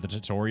outside of the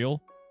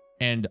tutorial.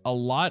 And a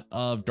lot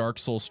of Dark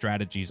Souls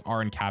strategies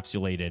are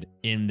encapsulated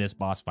in this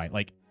boss fight.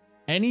 Like,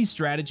 any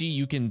strategy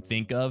you can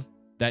think of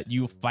that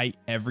you fight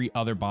every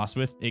other boss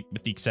with the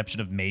exception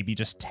of maybe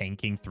just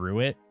tanking through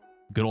it,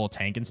 good old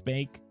tank and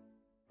spank,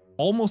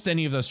 almost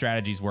any of those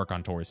strategies work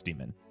on Taurus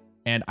Demon.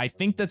 And I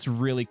think that's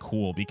really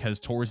cool because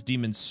Taurus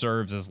Demon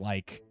serves as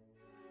like,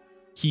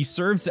 he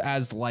serves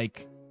as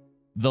like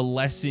the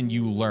lesson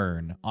you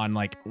learn on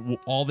like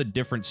all the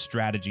different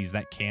strategies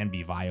that can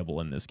be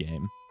viable in this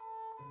game.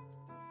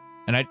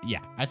 And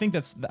I think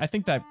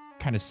that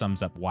kind of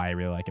sums up why I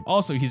really like him.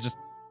 Also, he's just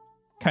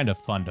kind of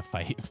fun to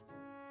fight.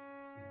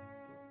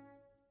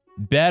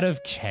 Bed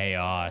of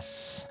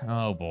Chaos.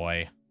 Oh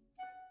boy.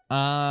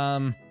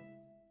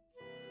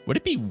 Would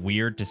it be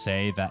weird to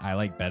say that I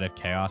like Bed of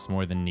Chaos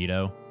more than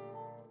Nito?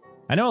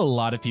 I know a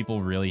lot of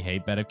people really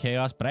hate Bed of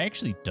Chaos, but I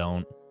actually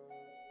don't.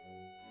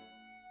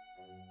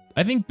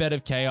 I think Bed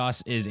of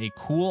Chaos is a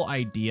cool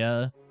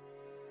idea,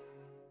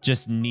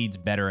 just needs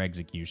better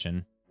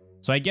execution.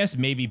 So I guess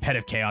maybe Bed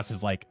of Chaos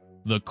is like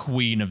the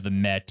queen of the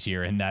meh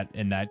tier in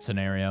that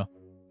scenario.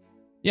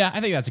 Yeah,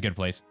 I think that's a good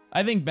place.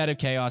 I think Bed of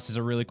Chaos is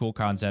a really cool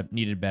concept,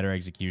 needed better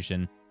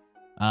execution.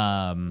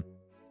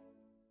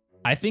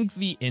 I think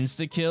the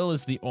insta-kill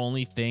is the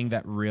only thing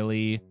that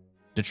really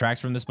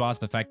detracts from this boss,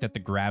 the fact that the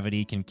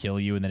gravity can kill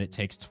you and then it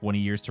takes 20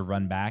 years to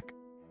run back.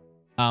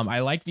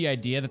 I like the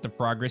idea that the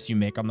progress you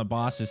make on the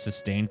boss is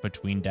sustained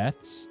between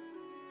deaths.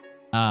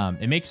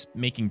 It makes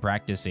making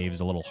practice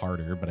saves a little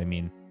harder, but I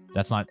mean,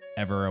 that's not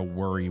ever a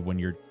worry when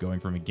you're going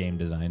from a game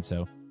design,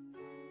 so...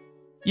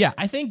 Yeah,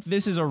 I think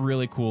this is a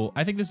really cool...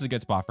 I think this is a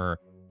good spot for her.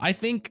 I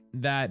think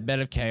that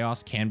Bed of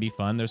Chaos can be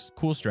fun. There's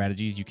cool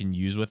strategies you can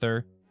use with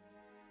her.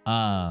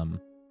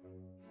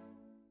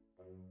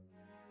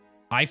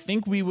 I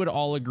think we would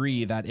all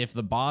agree that if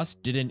the boss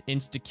didn't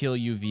insta-kill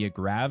you via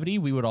gravity,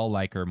 we would all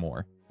like her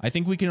more. I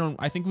think we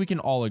can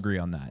all agree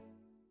on that.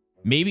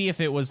 Maybe if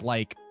it was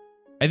like,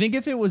 I think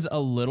if it was a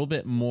little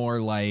bit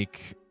more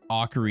like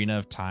Ocarina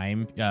of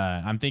Time,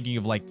 I'm thinking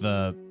of like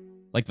the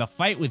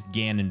fight with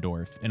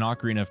Ganondorf in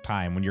Ocarina of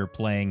Time when you're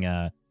playing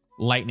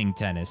lightning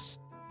tennis.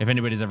 If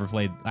anybody's ever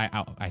played,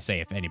 I say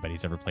if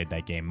anybody's ever played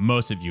that game,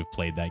 most of you have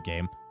played that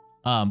game.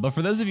 But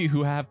for those of you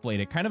who have played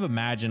it, kind of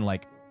imagine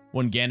like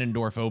when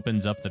Ganondorf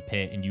opens up the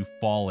pit and you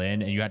fall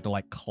in and you have to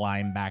like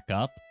climb back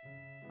up.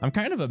 I'm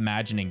kind of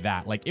imagining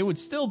that. Like it would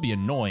still be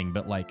annoying,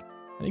 but like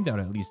I think that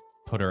would at least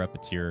put her up a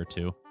tier or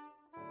two.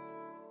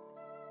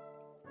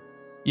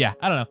 Yeah,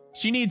 I don't know.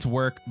 She needs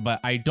work, but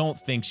I don't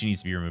think she needs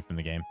to be removed from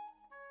the game.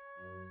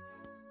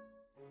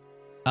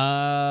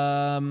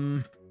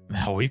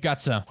 Oh, we've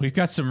got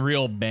some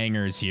real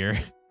bangers here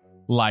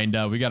lined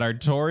up. We got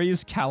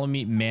Artorias,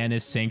 Calamite,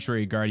 Manus,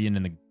 Sanctuary Guardian,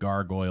 and the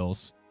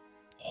Gargoyles.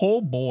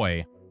 Oh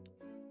boy.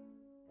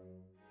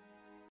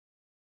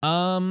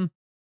 What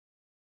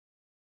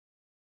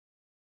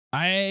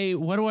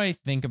do I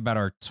think about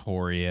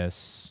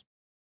Artorias?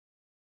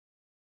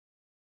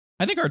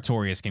 I think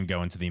Artorias can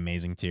go into the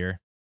amazing tier.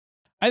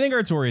 I think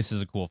Artorias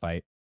is a cool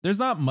fight. There's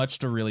not much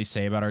to really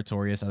say about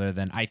Artorias other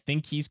than I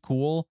think he's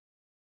cool.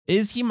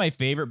 Is he my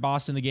favorite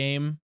boss in the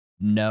game?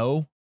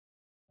 No.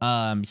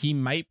 He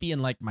might be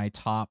in like my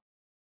top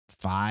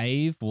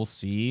 5. We'll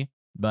see.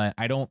 But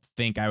I don't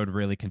think I would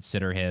really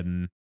consider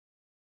him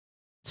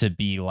to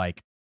be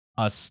like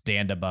a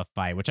stand above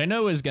fight, which I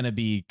know is going to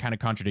be kind of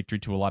contradictory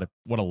to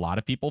what a lot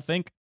of people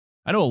think.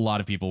 I know a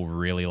lot of people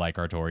really like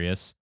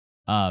Artorias.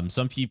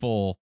 Some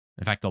people,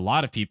 in fact, a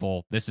lot of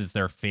people, this is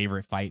their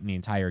favorite fight in the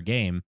entire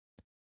game.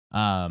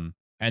 And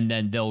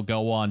then they'll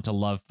go on to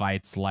love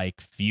fights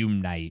like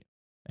Fume Knight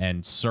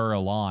and Sur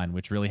Elan,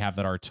 which really have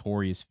that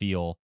Artorias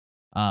feel.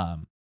 I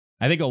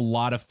think a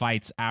lot of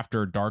fights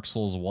after Dark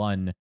Souls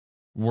 1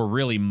 were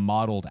really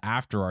modeled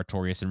after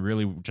Artorias and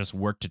really just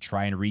worked to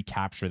try and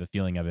recapture the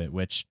feeling of it,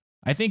 which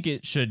I think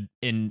it should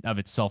in of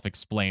itself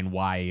explain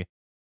why,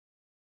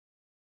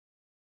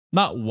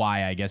 not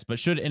why, I guess, but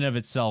should in of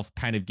itself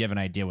kind of give an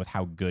idea with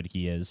how good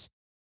he is.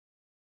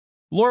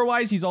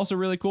 Lore-wise, he's also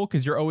really cool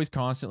because you're always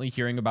constantly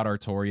hearing about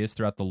Artorias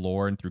throughout the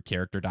lore and through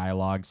character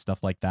dialogue,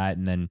 stuff like that,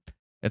 and then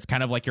it's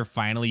kind of like you're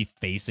finally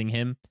facing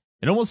him.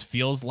 It almost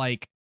feels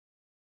like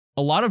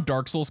a lot of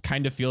Dark Souls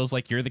kind of feels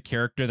like you're the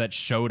character that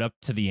showed up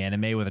to the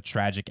anime with a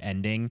tragic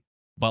ending,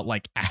 but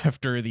like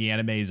after the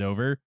anime is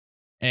over.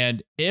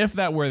 And if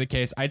that were the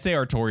case, I'd say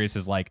Artorias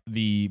is like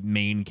the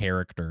main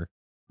character,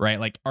 right?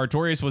 Like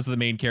Artorias was the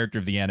main character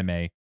of the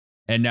anime,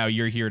 and now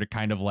you're here to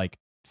kind of like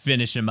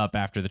finish him up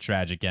after the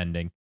tragic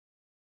ending.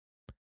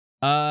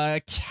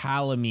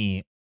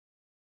 Calamite.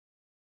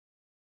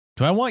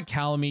 Do I want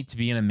Calamite to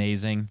be an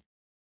amazing?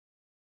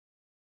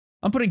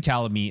 I'm putting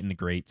Calamite in the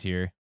great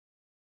tier.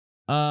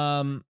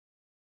 I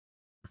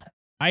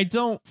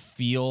don't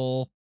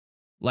feel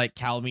like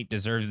Calamite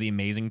deserves the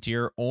amazing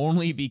tier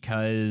only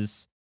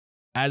because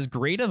as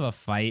great of a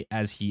fight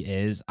as he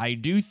is, I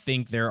do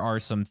think there are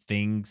some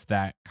things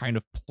that kind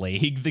of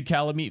plague the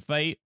Calamite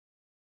fight.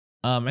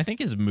 I think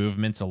his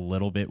movement's a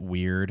little bit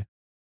weird.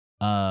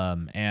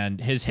 And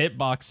his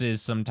hitboxes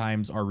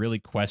sometimes are really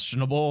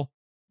questionable.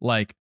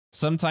 Like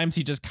sometimes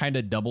he just kind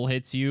of double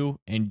hits you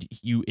and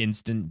you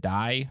instant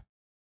die,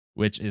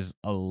 which is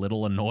a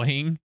little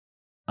annoying.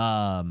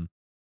 I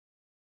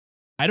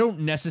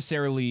don't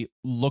necessarily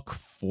look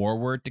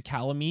forward to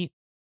Calamite,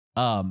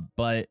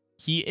 but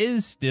he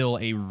is still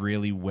a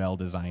really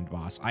well-designed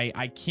boss.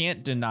 I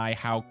can't deny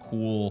how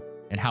cool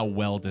and how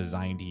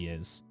well-designed he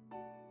is.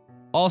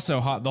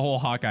 Also, the whole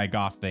Hawkeye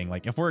Goth thing,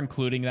 like if we're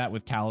including that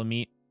with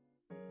Calamite,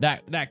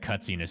 that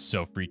cutscene is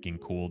so freaking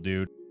cool,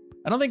 dude.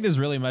 I don't think there's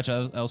really much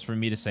else for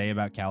me to say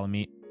about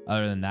Calamite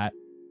other than that.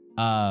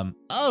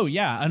 Oh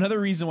yeah,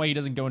 another reason why he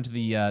doesn't go into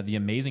the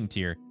amazing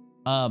tier.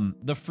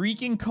 The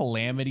freaking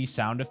Calamity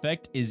sound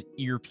effect is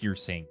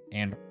ear-piercing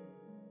and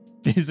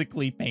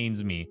physically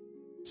pains me.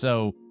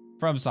 So,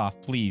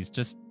 FromSoft, please,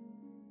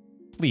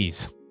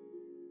 please.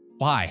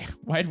 Why?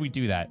 Why did we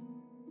do that?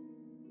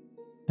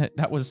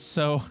 That was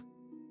so...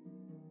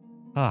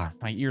 my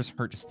ears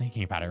hurt just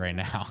thinking about it right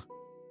now.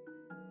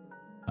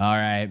 All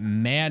right,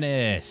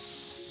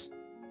 Manus.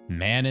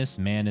 Manus.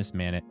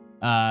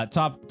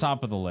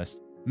 Top of the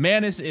list.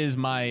 Manus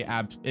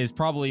is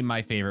probably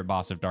my favorite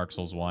boss of Dark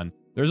Souls 1.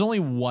 There's only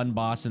one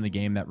boss in the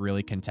game that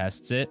really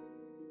contests it.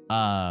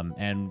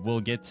 And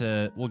we'll get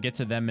to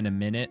them in a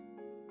minute.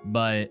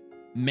 But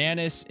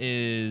Manus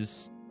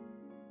in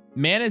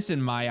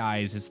my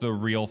eyes is the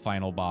real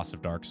final boss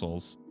of Dark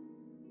Souls.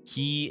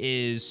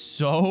 He is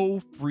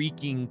so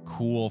freaking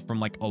cool from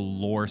like a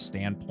lore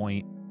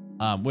standpoint.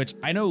 Which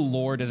I know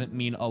lore doesn't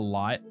mean a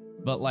lot,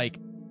 but like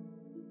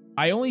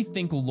I only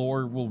think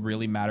lore will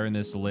really matter in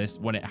this list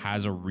when it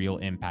has a real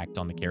impact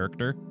on the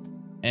character.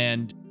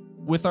 And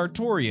with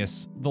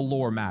Artorias, the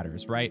lore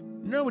matters, right?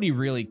 Nobody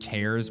really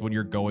cares when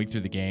you're going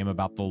through the game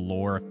about the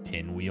lore of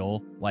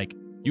Pinwheel. Like,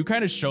 you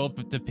kind of show up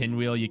at the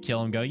Pinwheel, you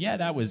kill him, go, yeah,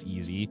 that was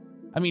easy.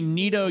 I mean,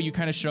 Nito, you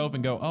kind of show up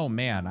and go, oh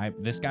man,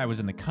 this guy was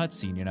in the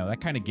cutscene, you know,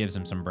 that kind of gives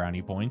him some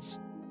brownie points.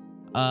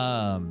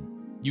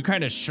 You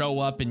kind of show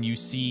up and you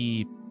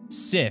see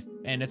Sif,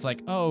 and it's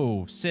like,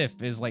 oh,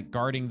 Sif is like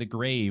guarding the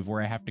grave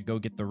where I have to go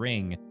get the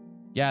ring.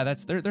 Yeah,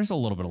 there's a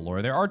little bit of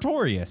lore there.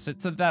 Artorias,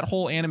 it's that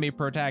whole anime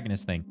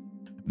protagonist thing.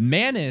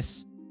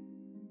 Manus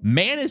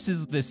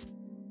is this,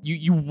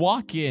 you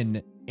walk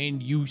in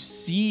and you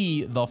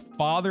see the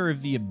Father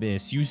of the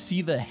Abyss. You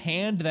see the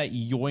hand that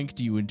yoinked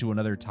you into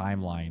another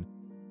timeline.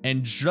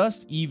 And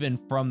just even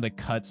from the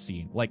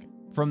cutscene, like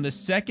from the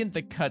second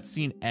the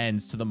cutscene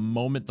ends to the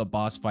moment the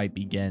boss fight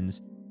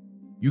begins,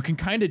 you can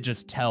kind of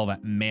just tell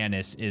that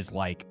Manus is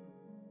like,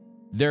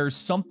 there's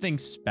something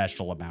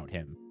special about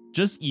him,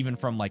 just even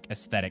from like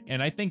aesthetic.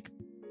 And I think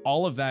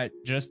all of that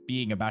just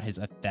being about his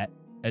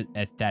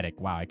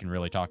aesthetic, wow, I can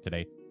really talk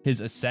today.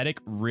 His aesthetic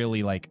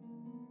really like,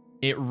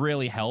 it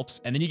really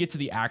helps. And then you get to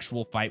the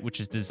actual fight,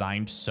 which is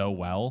designed so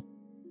well.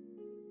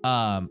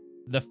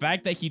 The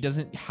fact that he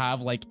doesn't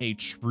have like a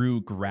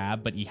true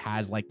grab, but he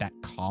has like that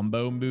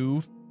combo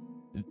move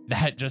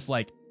that just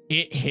like,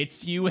 it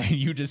hits you and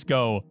you just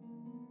go,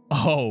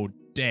 oh,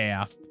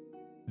 damn,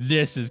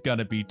 this is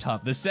gonna be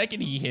tough. The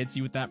second he hits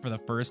you with that for the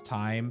first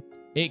time,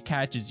 it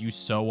catches you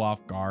so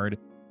off guard.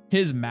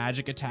 His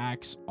magic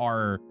attacks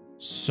are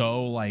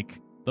so like,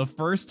 the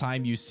first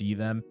time you see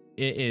them,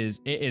 it is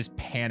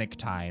panic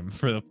time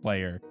for the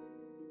player.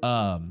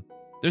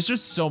 There's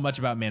just so much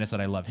about Manus that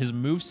I love. His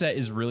moveset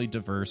is really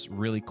diverse,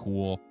 really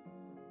cool.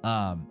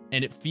 And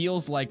it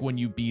feels like when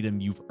you beat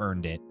him, you've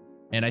earned it.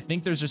 And I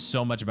think there's just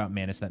so much about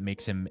Manus that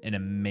makes him an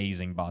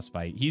amazing boss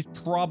fight. He's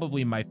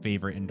probably my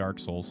favorite in Dark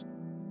Souls.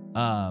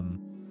 Yeah,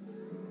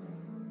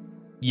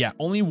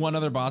 only one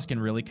other boss can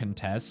really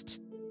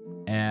contest.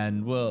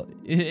 And well,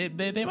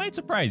 they might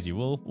surprise you.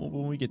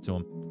 When we get to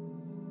them.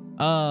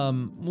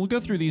 We'll go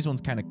through these ones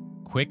kind of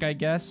quick, I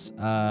guess.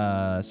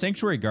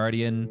 Sanctuary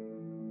Guardian.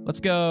 Let's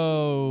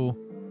go.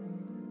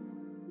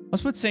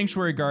 Let's put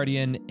Sanctuary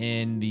Guardian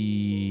in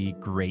the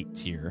great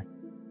tier.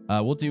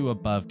 We'll do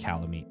above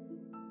Calamite.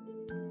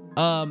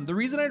 The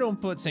reason I don't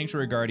put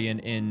Sanctuary Guardian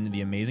in the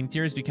amazing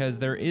tier is because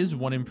there is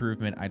one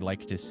improvement I'd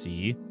like to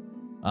see.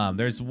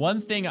 There's one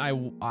thing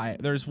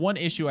there's one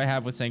issue I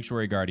have with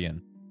Sanctuary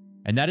Guardian,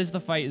 and that is the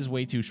fight is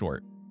way too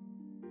short.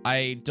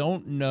 I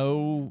don't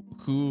know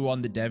who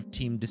on the dev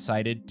team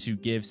decided to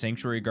give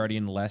Sanctuary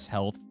Guardian less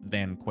health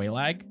than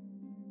Quelaag.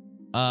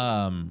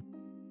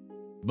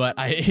 But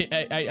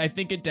I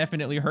think it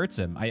definitely hurts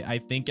him. I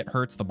think it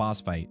hurts the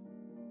boss fight.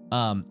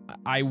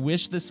 I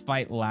wish this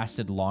fight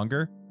lasted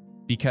longer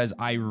because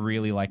I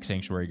really like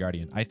Sanctuary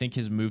Guardian. I think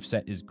his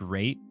moveset is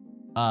great.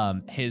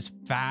 His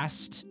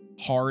fast,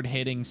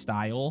 hard-hitting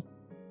style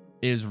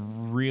is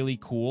really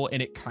cool,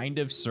 and it kind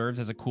of serves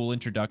as a cool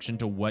introduction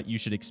to what you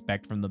should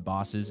expect from the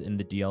bosses in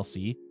the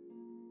DLC.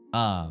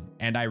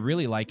 And I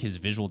really like his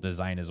visual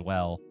design as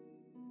well.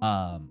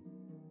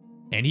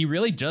 And he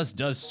really just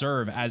does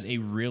serve as a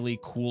really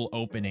cool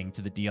opening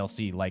to the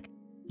DLC. Like,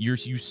 you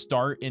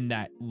start in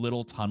that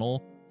little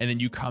tunnel, and then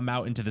you come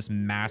out into this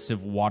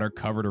massive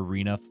water-covered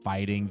arena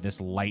fighting this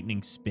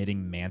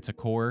lightning-spitting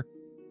manticore.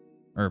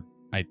 Or,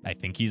 I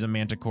think he's a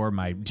manticore.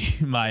 My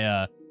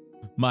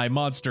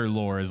monster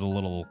lore is a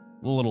little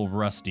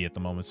rusty at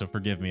the moment, so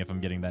forgive me if I'm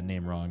getting that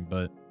name wrong.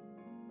 But,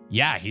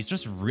 yeah, he's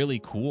just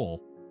really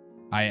cool.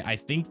 I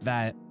think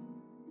that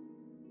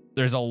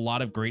there's a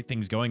lot of great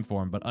things going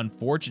for him, but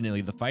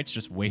unfortunately, the fight's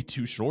just way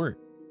too short.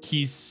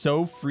 He's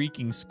so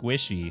freaking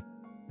squishy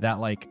that,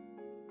 like,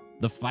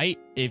 the fight,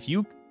 if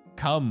you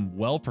come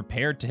well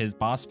prepared to his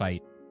boss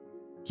fight,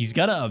 he's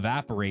gonna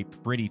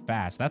evaporate pretty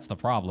fast. That's the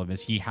problem,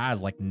 is he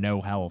has, like,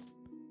 no health.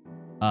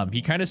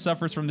 He kind of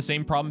suffers from the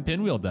same problem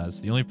Pinwheel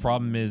does. The only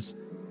problem is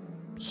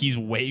he's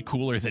way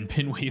cooler than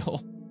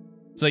Pinwheel.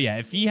 So, yeah,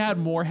 if he had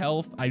more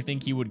health, I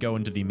think he would go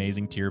into the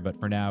amazing tier, but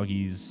for now,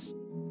 he's...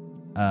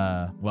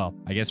 well,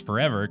 I guess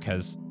forever,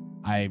 because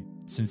I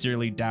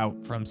sincerely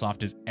doubt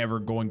FromSoft is ever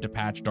going to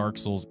patch Dark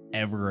Souls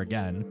ever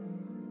again.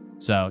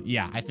 So,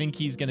 yeah, I think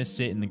he's going to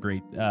sit in the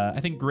great... I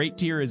think great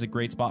tier is a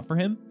great spot for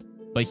him,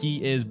 but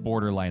he is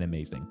borderline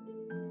amazing.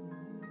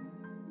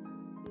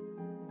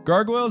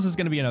 Gargoyles is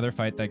going to be another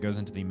fight that goes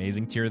into the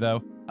amazing tier,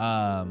 though.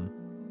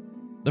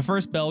 The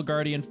first Bell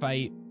Guardian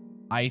fight,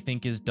 I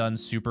think, is done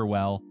super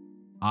well.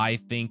 I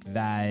think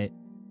that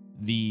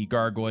the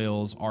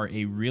Gargoyles are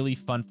a really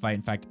fun fight.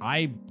 In fact,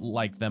 I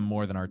like them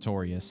more than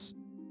Artorias.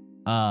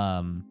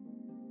 I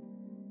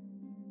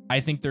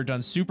think they're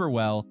done super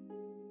well.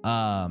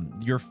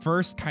 Your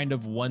first kind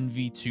of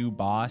 1v2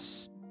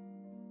 boss,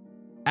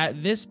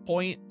 at this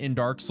point in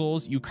Dark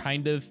Souls, you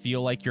kind of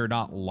feel like you're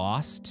not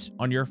lost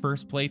on your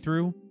first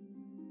playthrough.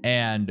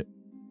 And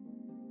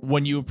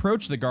when you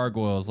approach the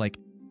Gargoyles, like,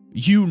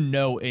 you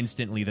know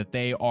instantly that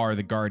they are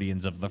the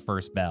guardians of the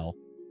first bell.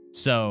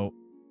 So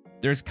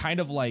there's kind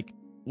of like,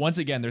 once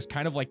again, there's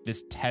kind of like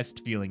this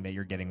test feeling that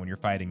you're getting when you're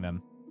fighting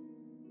them.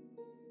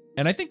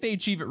 And I think they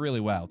achieve it really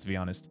well, to be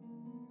honest.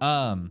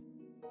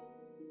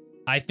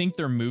 I think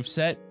their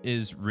moveset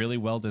is really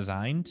well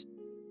designed.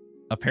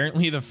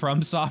 Apparently the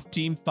FromSoft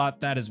team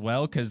thought that as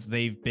well, because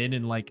they've been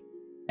in like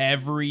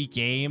every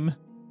game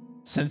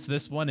since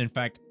this one. In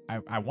fact,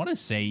 I want to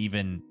say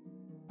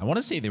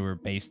they were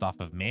based off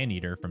of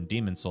Maneater from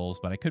Demon Souls,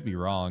 but I could be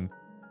wrong.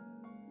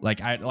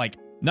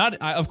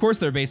 Of course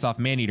they're based off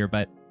Maneater,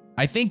 but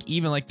I think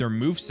even like their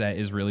moveset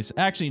is really,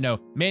 actually no,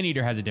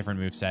 Maneater has a different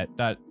moveset.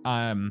 That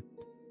I'm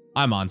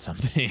on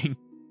something.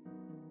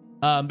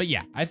 But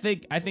yeah, I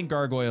think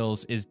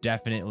Gargoyles is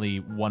definitely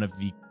one of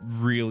the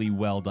really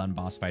well done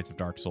boss fights of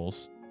Dark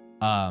Souls.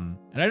 And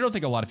I don't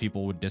think a lot of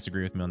people would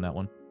disagree with me on that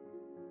one.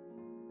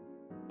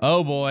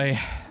 Oh boy,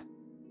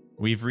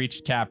 we've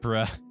reached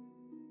Capra.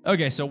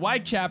 Okay, so why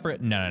Capra?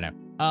 No.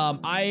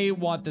 I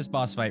want this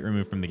boss fight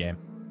removed from the game.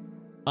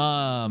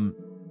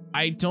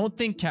 I don't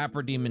think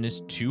Capra Demon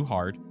is too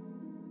hard.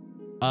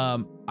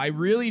 I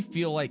really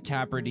feel like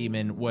Capra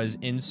Demon was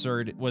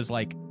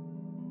like,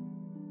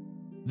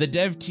 the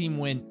dev team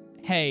went,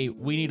 hey,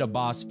 we need a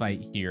boss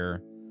fight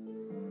here.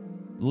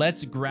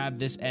 Let's grab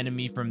this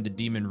enemy from the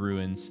demon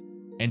ruins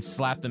and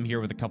slap them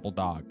here with a couple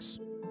dogs.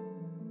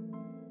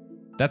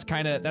 That's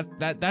kind of,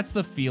 that's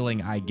the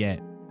feeling I get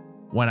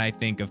when I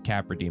think of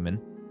Capra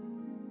Demon.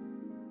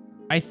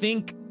 I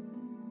think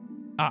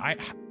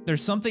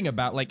there's something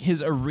about like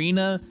his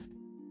arena.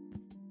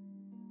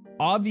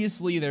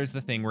 Obviously, there's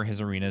the thing where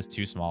his arena is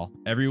too small.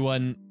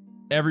 Everyone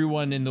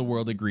in the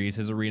world agrees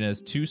his arena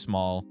is too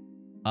small.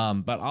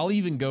 But I'll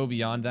even go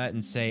beyond that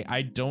and say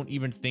I don't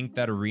even think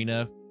that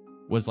arena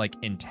was like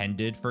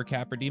intended for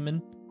Capra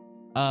Demon.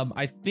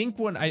 I think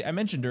when I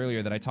mentioned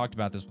earlier that I talked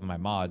about this with my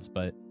mods,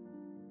 but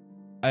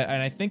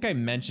I think I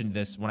mentioned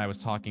this when I was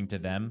talking to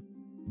them.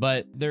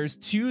 But there's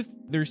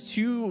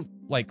two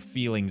like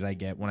feelings I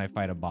get when I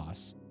fight a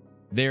boss.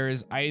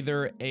 There's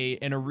either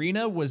an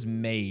arena was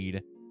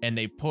made and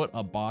they put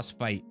a boss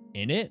fight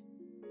in it,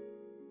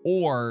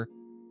 or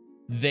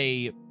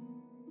they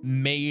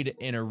made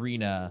an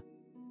arena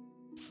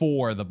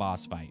for the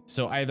boss fight.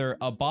 So either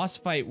a boss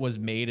fight was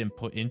made and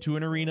put into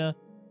an arena,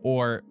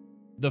 or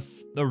the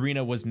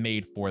arena was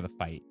made for the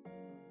fight.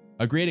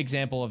 A great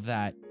example of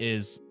that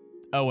is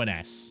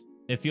ONS.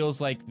 It feels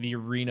like the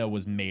arena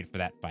was made for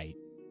that fight.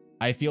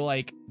 I feel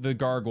like the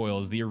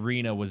Gargoyles, the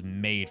arena was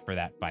made for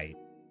that fight.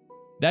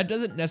 That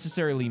doesn't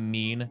necessarily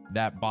mean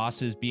that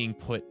bosses being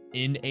put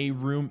in a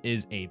room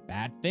is a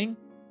bad thing.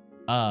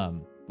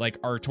 Like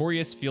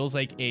Artorias feels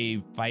like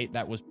a fight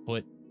that was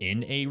put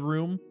in a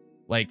room.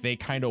 Like they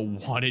kind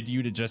of wanted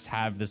you to just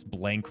have this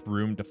blank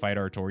room to fight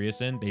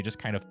Artorias in. They just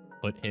kind of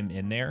put him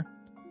in there.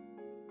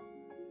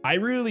 I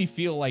really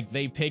feel like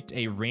they picked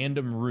a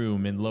random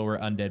room in Lower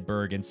Undead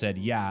Burg and said,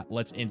 yeah,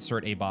 let's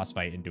insert a boss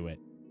fight into it.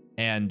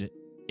 And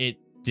it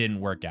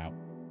didn't work out.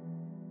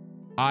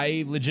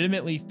 I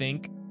legitimately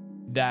think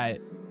that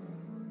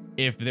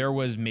if there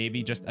was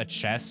maybe just a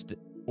chest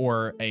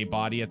or a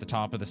body at the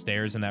top of the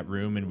stairs in that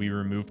room and we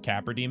removed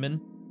Capra Demon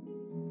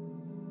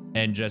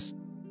and just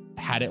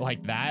had it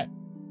like that,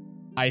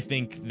 I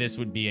think this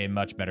would be a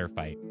much better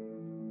fight.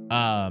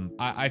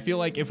 I feel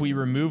like if we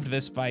removed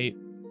this fight,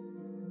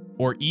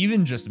 or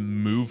even just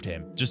move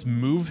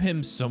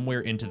him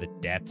somewhere into the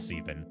depths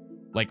even.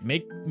 Like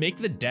make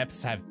the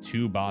depths have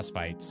 2 boss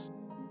fights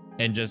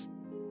and just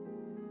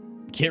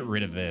get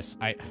rid of this.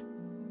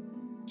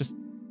 Just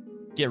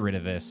get rid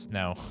of this.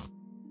 No.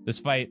 This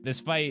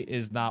fight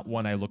is not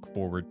one I look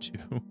forward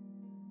to.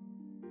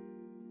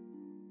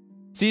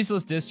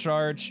 Ceaseless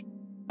Discharge,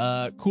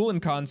 cool in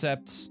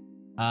concepts,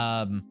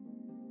 but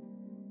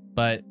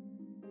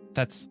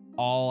that's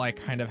all I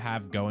kind of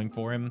have going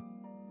for him.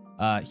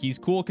 He's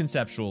cool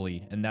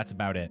conceptually, and that's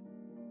about it.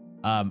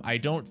 I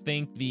don't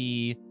think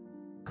the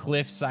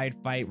cliffside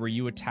fight where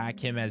you attack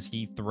him as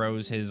he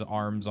throws his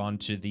arms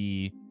onto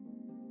the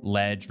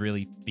ledge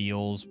really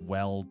feels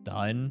well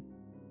done.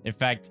 In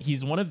fact,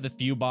 he's one of the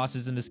few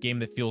bosses in this game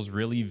that feels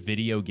really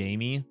video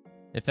gamey,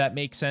 if that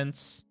makes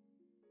sense.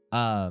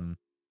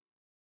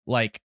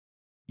 Like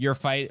your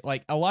fight,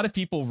 like a lot of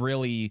people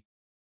really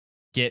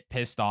get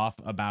pissed off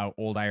about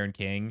Old Iron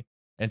King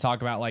and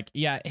talk about like,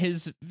 yeah,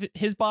 his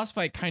boss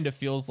fight kind of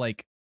feels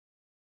like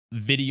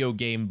video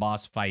game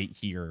boss fight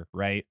here,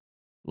 right?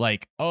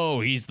 Like,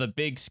 oh, he's the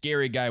big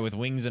scary guy with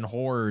wings and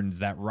horns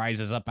that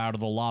rises up out of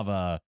the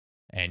lava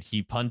and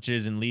he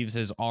punches and leaves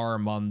his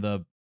arm on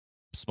the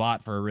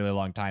spot for a really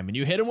long time and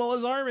you hit him while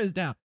his arm is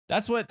down.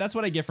 That's what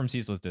I get from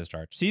Ceaseless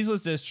Discharge.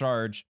 Ceaseless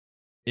Discharge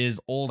is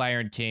Old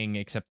Iron King,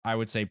 except I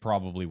would say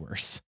probably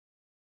worse.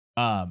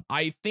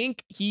 I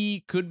think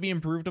he could be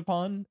improved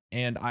upon,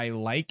 and I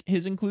like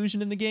his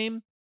inclusion in the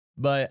game,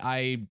 but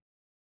I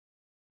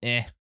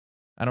don't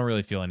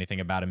really feel anything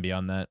about him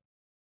beyond that.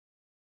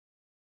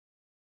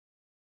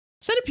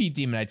 Centipede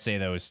Demon, I'd say,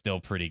 though, is still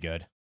pretty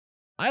good.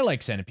 I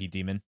like Centipede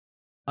Demon.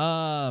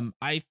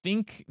 I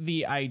think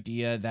the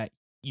idea that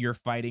you're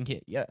fighting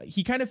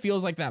he kind of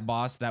feels like that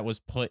boss that was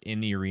put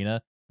in the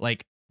arena.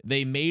 Like,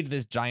 they made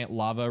this giant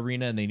lava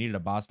arena and they needed a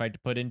boss fight to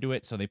put into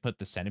it, so they put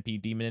the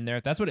Centipede Demon in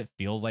there. That's what it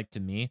feels like to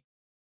me.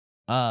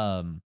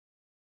 But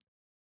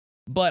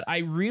I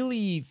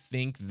really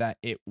think that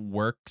it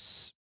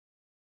works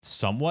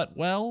somewhat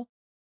well.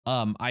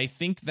 I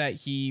think that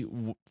he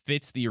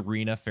fits the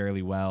arena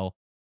fairly well.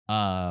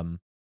 And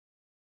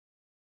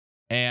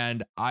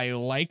I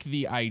like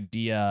the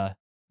idea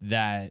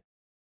that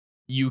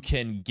you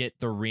can get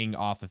the ring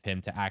off of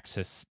him to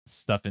access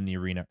stuff in the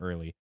arena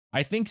early.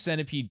 I think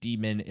Centipede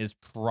Demon is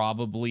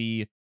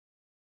probably...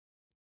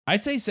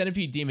 I'd say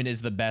Centipede Demon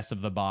is the best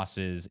of the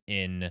bosses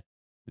in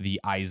the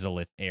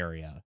Izalith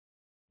area.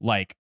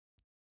 Like,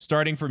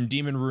 starting from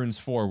Demon Runes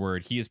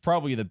forward, he is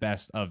probably the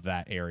best of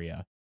that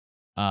area.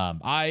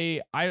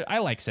 I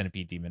like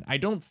Centipede Demon. I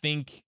don't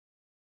think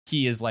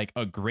he is like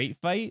a great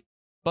fight,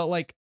 but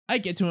like I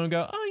get to him and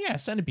go, oh yeah,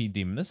 Centipede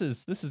Demon. This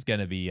is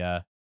gonna be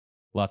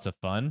lots of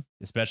fun,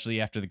 especially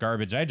after the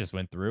garbage I just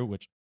went through.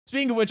 Which,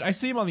 speaking of which, I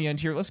see him on the end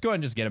here. Let's go ahead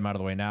and just get him out of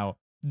the way now.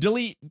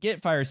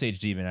 Get Fire Sage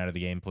Demon out of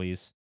the game,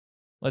 please.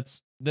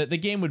 The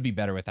game would be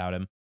better without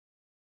him.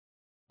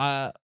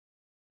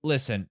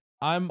 Listen,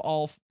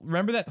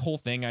 remember that whole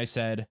thing I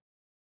said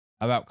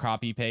about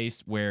copy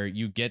paste where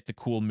you get the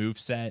cool move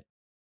set?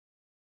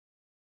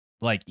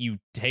 Like, you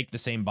take the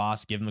same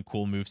boss, give him a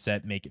cool move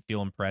set, make it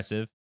feel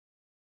impressive.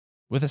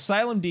 With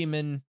Asylum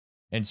Demon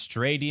and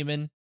Stray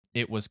Demon,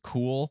 it was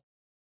cool.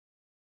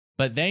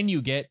 But then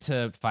you get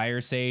to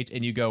Fire Sage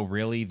and you go,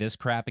 really, this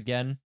crap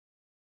again?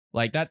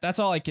 Like, that's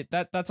all I could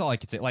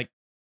say. Like,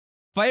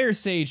 Fire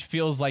Sage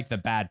feels like the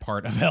bad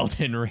part of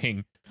Elden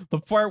Ring. The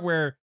part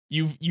where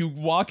you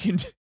walk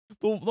into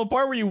the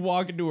part where you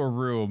walk into a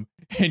room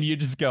and you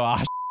just go,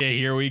 ah, shit,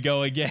 here we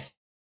go again.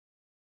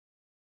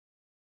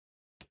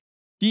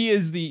 He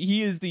is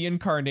the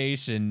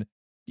incarnation.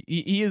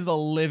 He is the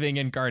living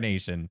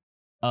incarnation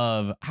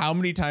of how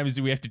many times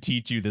do we have to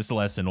teach you this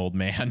lesson, old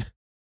man?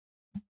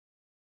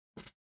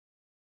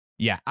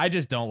 Yeah, I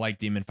just don't like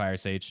Demon Fire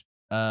Sage.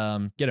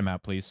 Get him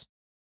out, please.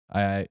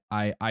 I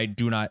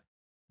do not.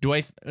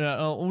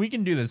 We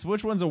can do this.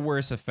 Which one's a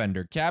worse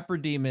offender, Capra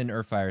Demon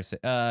or Fire Sage?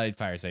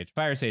 Fire Sage.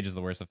 Fire Sage is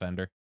the worst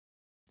offender.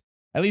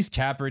 At least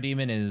Capra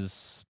Demon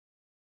is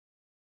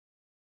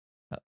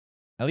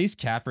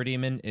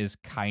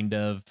kind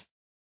of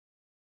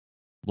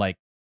like,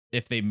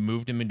 if they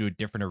moved him into a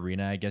different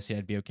arena, I guess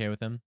I'd be okay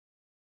with him.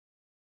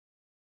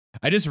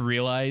 I just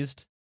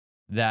realized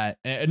that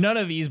none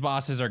of these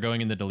bosses are going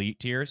in the delete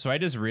tier, so I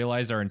just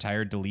realized our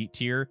entire delete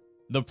tier,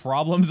 the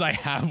problems I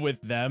have with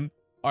them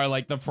are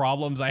like the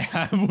problems I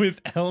have with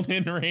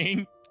Elden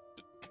Ring,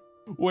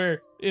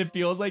 where it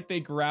feels like they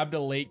grabbed a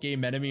late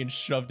game enemy and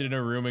shoved it in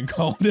a room and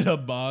called it a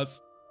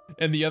boss,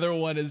 and the other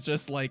one is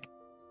just like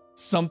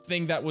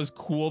something that was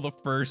cool the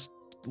first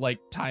like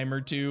time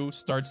or two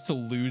starts to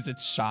lose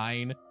its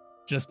shine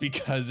just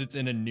because it's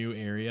in a new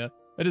area.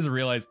 I just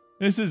realized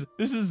this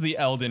is the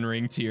Elden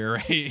Ring tier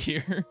right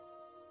here.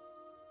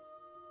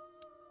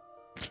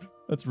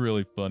 That's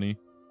really funny.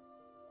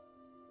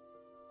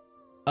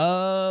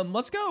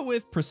 Let's go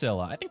with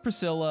Priscilla. I think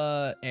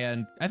Priscilla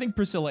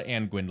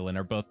and Gwendolyn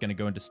are both gonna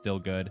go into still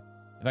good.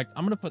 In fact,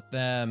 I'm gonna put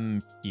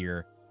them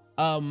here.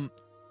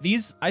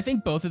 I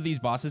think both of these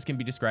bosses can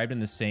be described in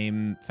the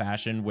same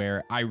fashion,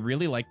 where I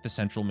really like the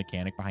central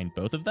mechanic behind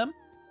both of them.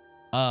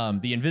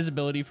 The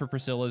invisibility for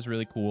Priscilla is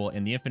really cool,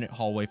 and the infinite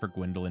hallway for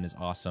Gwendolyn is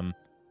awesome.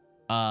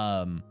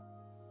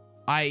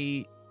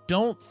 I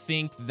don't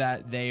think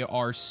that they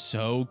are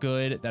so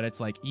good that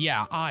it's like,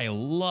 yeah, I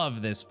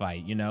love this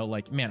fight, you know?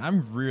 Like, man,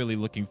 I'm really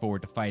looking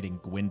forward to fighting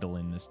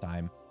Gwendolyn this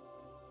time.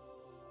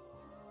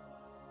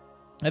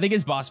 I think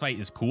his boss fight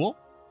is cool.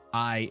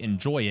 I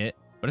enjoy it,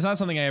 but it's not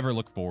something I ever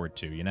look forward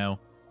to, you know?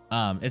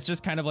 It's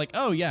just kind of like,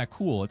 oh yeah,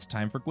 cool, it's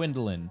time for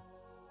Gwendolyn.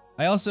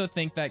 I also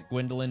think that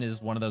Gwendolyn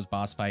is one of those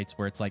boss fights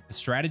where it's like the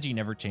strategy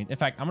never changed. In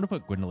fact, I'm gonna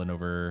put Gwendolyn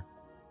over...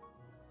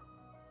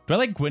 Do I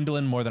like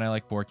Gwendolyn more than I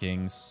like Four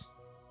Kings?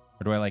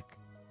 Or do I like...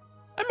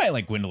 I might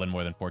like Gwendolyn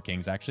more than Four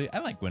Kings, actually. I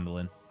like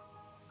Gwendolyn.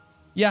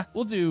 Yeah,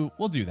 we'll do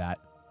that.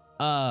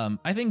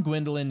 I think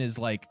Gwendolyn is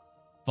like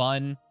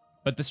fun,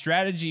 but the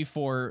strategy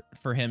for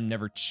him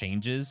never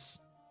changes.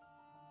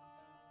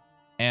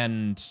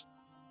 And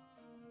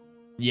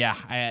yeah,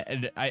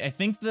 I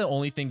think the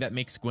only thing that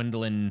makes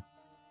Gwendolyn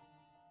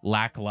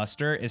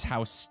lackluster is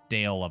how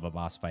stale of a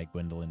boss fight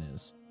Gwendolyn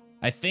is.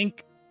 I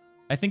think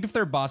if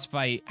their boss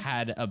fight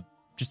had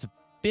just a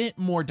bit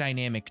more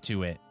dynamic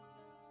to it,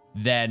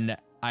 then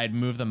I'd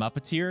move them up a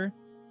tier,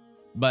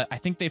 but I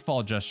think they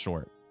fall just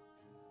short.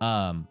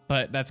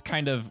 But that's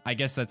kind of, I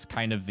guess that's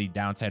kind of the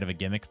downside of a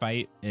gimmick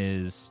fight,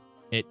 is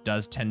it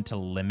does tend to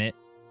limit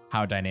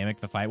how dynamic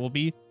the fight will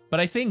be.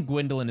 But I think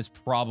Gwendolyn is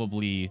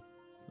probably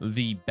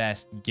the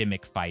best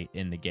gimmick fight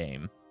in the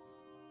game.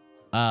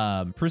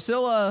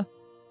 Priscilla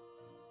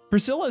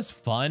is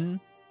fun,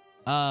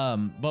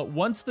 but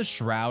once the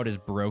shroud is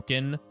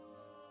broken,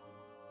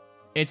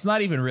 it's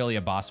not even really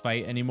a boss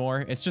fight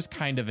anymore. It's just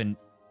kind of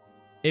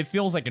it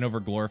feels like an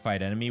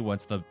overglorified enemy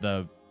once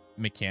the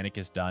mechanic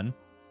is done.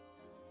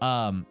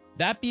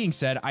 That being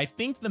said, I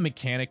think the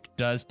mechanic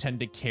does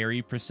tend to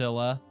carry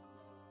Priscilla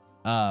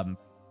a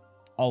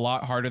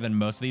lot harder than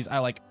most of these. I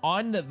like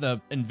on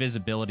the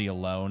invisibility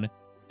alone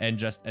and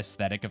just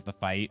aesthetic of the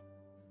fight.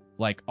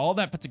 like all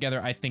that put together,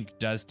 I think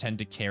does tend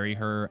to carry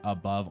her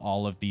above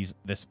all of these,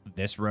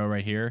 this row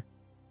right here.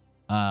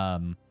 Yeah,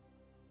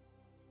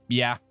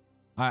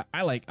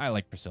 I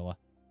like Priscilla.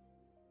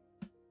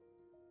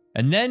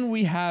 And then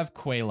we have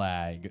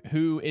Quelaag,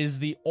 who is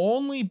the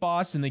only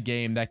boss in the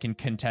game that can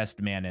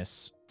contest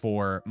Manus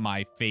for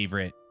my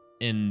favorite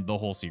in the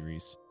whole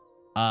series.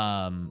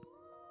 Not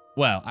for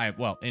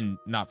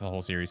the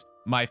whole series.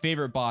 My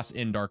favorite boss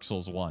in Dark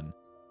Souls 1.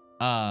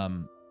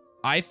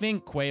 I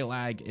think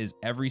Quelaag is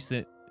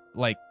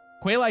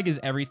Quelaag is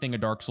everything a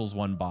Dark Souls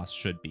 1 boss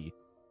should be.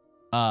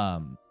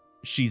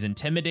 She's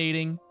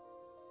intimidating.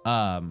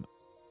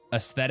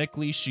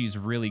 Aesthetically, she's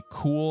really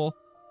cool.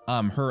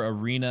 Her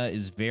arena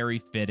is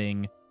very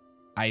fitting.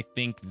 I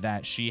think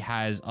that she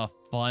has a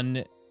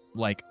fun,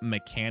 like,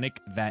 mechanic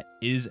that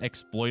is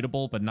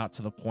exploitable, but not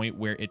to the point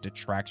where it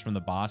detracts from the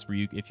boss,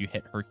 where if you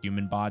hit her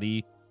human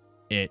body,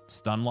 it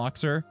stun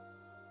locks her.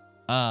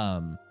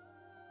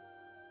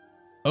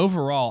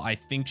 Overall, I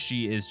think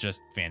she is just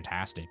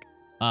fantastic.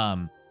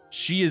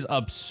 She is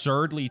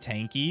absurdly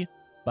tanky,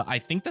 but I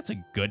think that's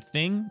a good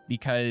thing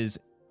because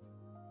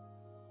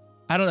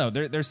I don't know.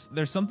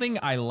 There's something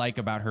I like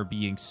about her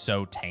being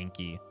so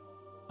tanky.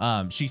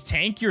 She's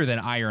tankier than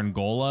Iron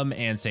Golem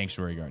and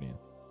Sanctuary Guardian,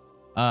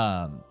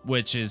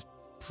 which is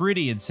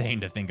pretty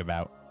insane to think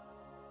about.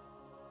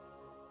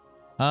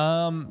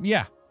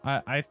 Yeah,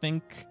 I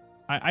think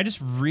I just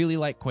really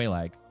like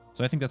Quelaag,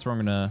 so I think that's where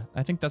I'm gonna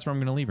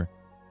leave her.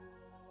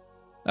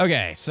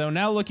 Okay, so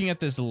now looking at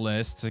this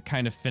list to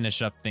kind of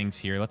finish up things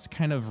here, let's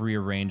kind of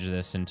rearrange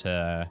this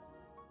into.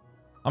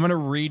 I'm going to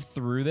read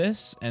through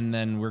this, and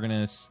then we're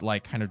going to,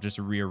 like, kind of just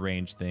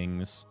rearrange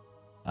things.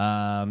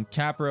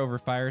 Capra over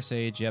Fire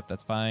Sage. Yep,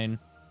 that's fine.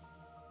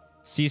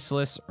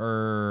 Ceaseless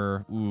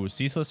or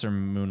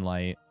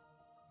Moonlight.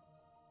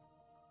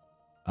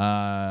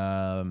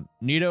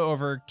 Nito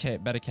over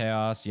Bed of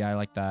Chaos. Yeah, I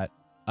like that.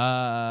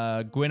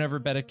 Gwyn over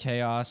Bed of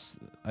Chaos,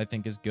 I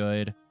think is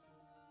good.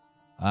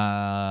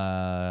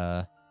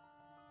 Bed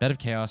of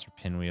Chaos or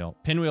Pinwheel.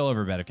 Pinwheel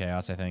over Bed of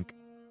Chaos, I think.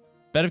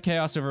 Bed of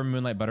Chaos over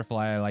Moonlight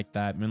Butterfly. I like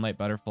that. Moonlight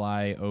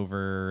Butterfly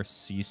over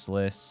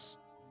Ceaseless.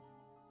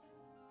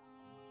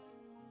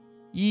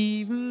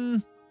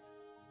 Even.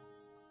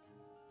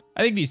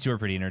 I think these two are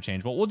pretty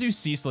interchangeable. We'll do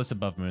Ceaseless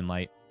above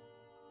Moonlight.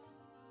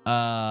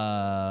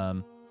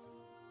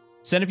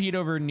 Centipede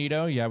over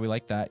Nito. Yeah, we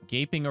like that.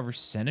 Gaping over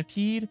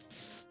Centipede.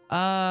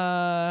 Yeah,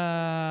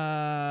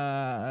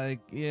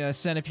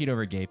 Centipede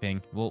over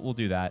Gaping. We'll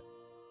do that.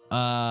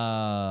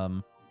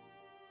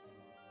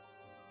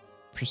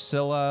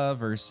 Priscilla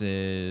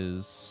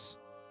versus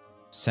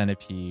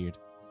Centipede.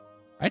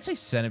 I'd say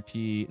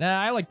Centipede.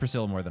 Nah, I like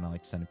Priscilla more than I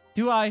like Centipede.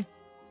 Do I?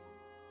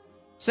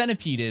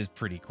 Centipede is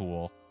pretty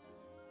cool.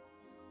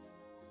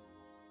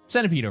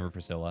 Centipede over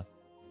Priscilla.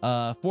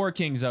 Four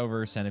Kings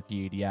over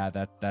Centipede. Yeah,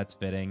 that's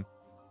fitting.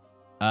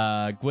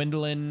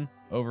 Gwendolyn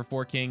over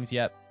Four Kings.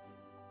 Yep.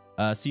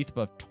 Seath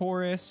above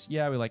Taurus.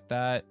 Yeah, we like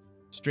that.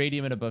 Stray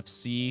Demon above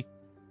Seath.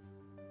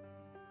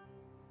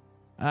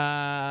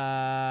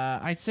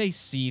 I'd say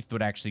Seath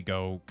would actually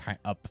go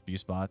up a few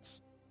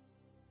spots.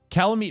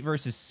 Calamite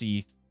versus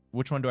Seath.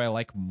 Which one do I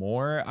like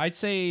more? I'd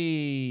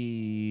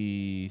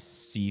say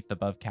Seath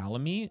above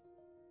Calamite.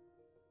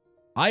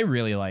 I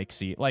really like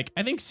Seath. Like,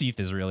 I think Seath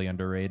is really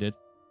underrated.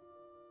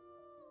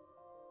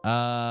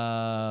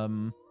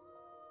 Let's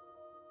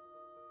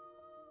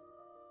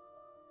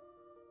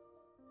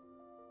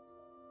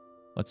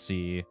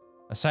see.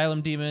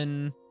 Asylum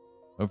Demon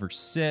over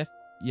Sif.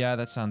 Yeah,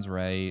 that sounds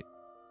right.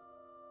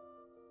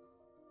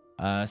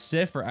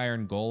 Sif or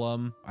Iron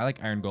Golem. I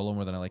like Iron Golem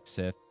more than I like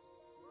Sif.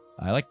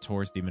 I like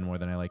Taurus Demon more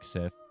than I like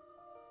Sif.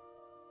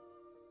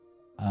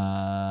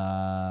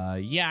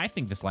 Yeah, I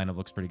think this lineup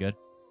looks pretty good.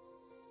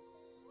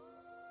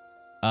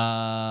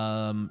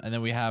 And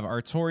then we have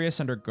Artorias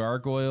under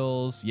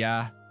Gargoyles.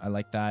 Yeah, I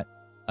like that.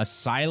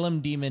 Asylum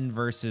Demon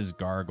versus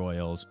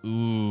Gargoyles.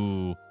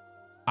 Ooh.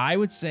 I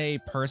would say,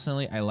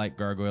 personally, I like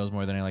Gargoyles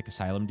more than I like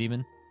Asylum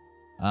Demon.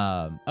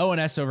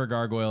 ONS over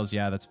Gargoyles.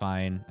 Yeah, that's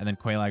fine. And then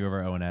Quelaag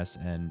over ONS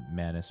and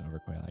Manus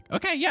over Quelaag.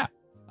 Okay, yeah.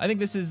 I think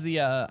this is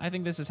the, I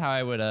think this is how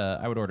I would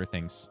order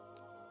things.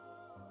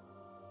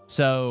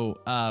 So,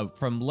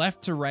 from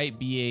left to right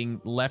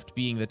being, left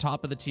being the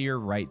top of the tier,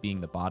 right being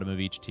the bottom of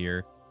each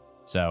tier.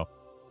 So,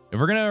 if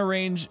we're going to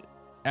arrange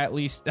at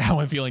least how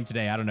I'm feeling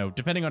today, I don't know,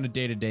 depending on a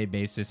day-to-day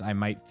basis, I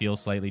might feel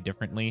slightly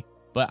differently.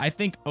 But I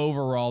think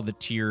overall the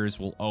tiers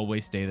will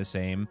always stay the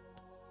same,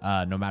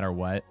 no matter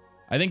what.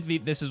 I think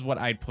this is what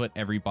I'd put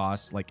every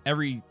boss, like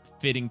every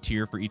fitting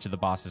tier for each of the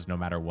bosses, no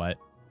matter what.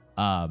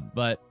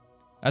 But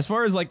as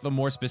far as like the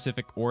more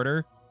specific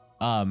order,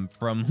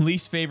 from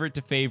least favorite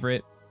to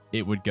favorite,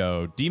 it would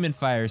go Demon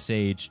Fire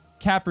Sage,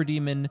 Capra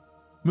Demon,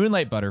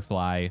 Moonlight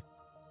Butterfly,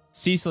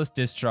 Ceaseless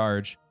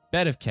Discharge,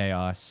 Bed of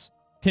Chaos,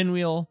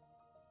 Pinwheel,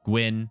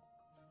 Gwyn,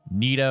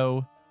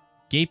 Nito,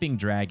 Gaping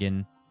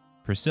Dragon,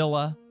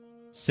 Priscilla,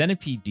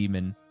 Centipede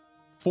Demon,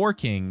 Four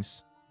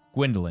Kings,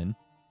 Gwendolyn,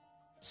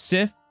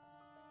 Sif,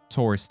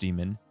 Taurus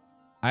Demon,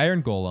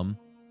 Iron Golem,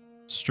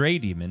 Stray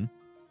Demon,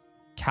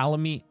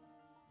 Calamite,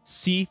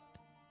 Seath,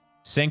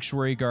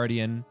 Sanctuary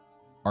Guardian,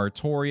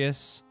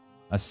 Artorias,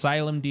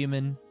 Asylum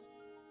Demon,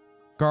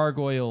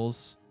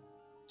 Gargoyles,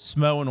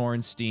 Smo and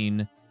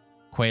Ornstein,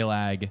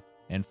 Quelaag,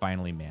 and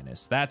finally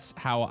Manus. That's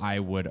how I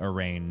would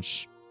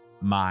arrange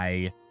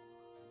my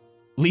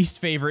least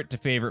favorite to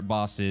favorite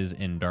bosses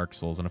in Dark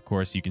Souls. And of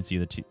course, you can see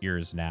the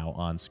tiers now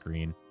on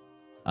screen.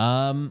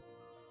 I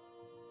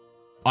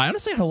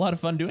honestly had a lot of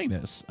fun doing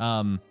this.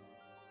 I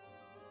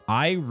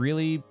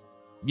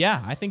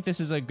think this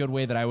is a good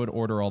way that I would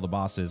order all the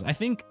bosses. I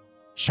think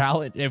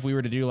challenge, if we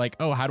were to do like,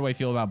 oh, how do I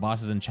feel about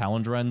bosses and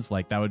challenge runs?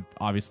 Like that would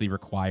obviously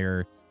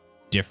require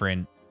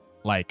different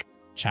like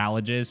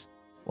challenges.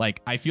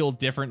 Like I feel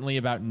differently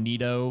about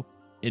Nito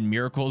in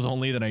Miracles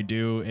Only than I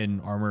do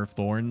in Armor of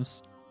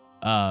Thorns.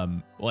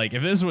 Like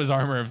if this was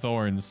Armor of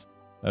Thorns,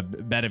 a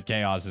Bed of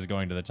Chaos is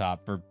going to the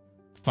top for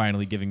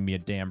finally giving me a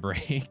damn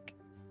break.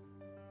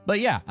 But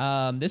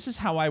yeah, this is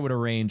how I would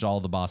arrange all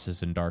the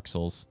bosses in Dark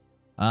Souls.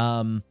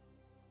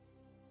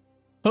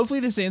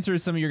 Hopefully this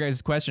answers some of your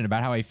guys' question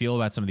about how I feel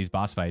about some of these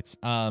boss fights.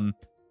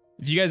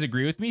 If you guys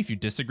agree with me, if you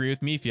disagree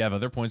with me, if you have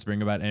other points to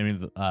bring about any of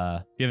the,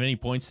 if you have any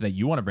points that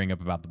you want to bring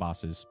up about the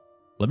bosses,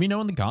 let me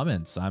know in the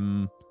comments. I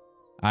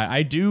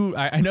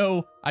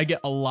know I get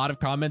a lot of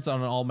comments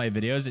on all my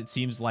videos. It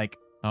seems like,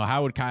 oh,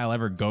 how would Kyle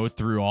ever go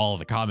through all of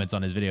the comments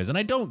on his videos? And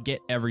I don't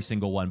get every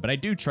single one, but I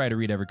do try to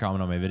read every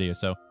comment on my video.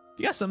 So if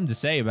you got something to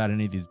say about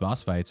any of these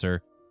boss fights,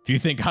 or if you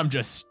think I'm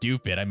just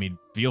stupid, I mean,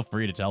 feel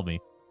free to tell me.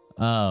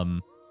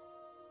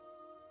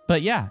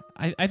 But yeah,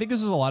 I think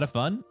this was a lot of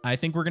fun. I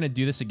think we're going to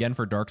do this again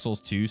for Dark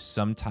Souls 2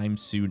 sometime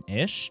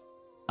soon-ish.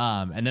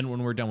 And then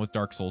when we're done with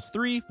Dark Souls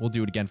 3, we'll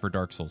do it again for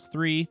Dark Souls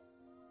 3.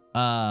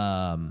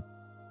 And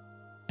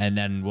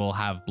then we'll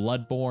have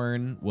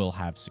Bloodborne, we'll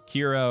have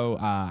Sekiro.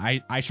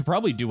 I should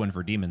probably do one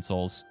for Demon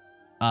Souls.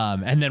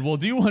 And then we'll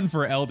do one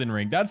for Elden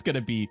Ring. That's going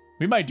to be,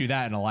 we might do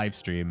that in a live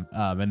stream,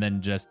 and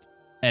then just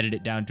edit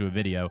it down to a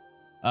video.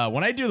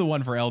 When I do the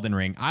one for Elden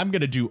Ring, I'm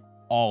going to do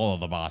all of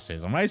the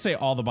bosses. And when I say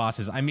all the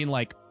bosses, I mean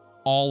like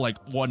all like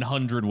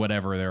 100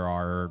 whatever there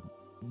are, or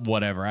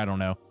whatever, I don't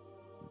know.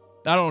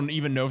 I don't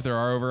even know if there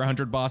are over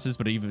 100 bosses,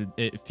 but even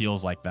it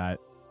feels like that.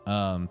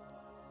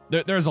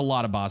 There's a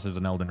lot of bosses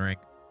in Elden Ring.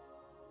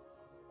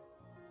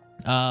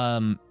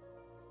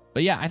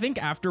 But yeah, I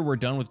think after we're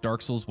done with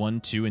Dark Souls 1,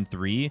 2, and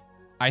 3,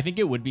 I think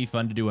it would be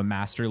fun to do a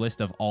master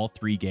list of all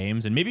 3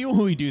 games. And maybe when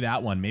we do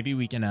that one, maybe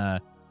we can,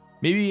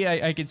 maybe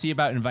I could see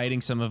about inviting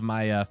some of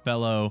my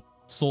fellow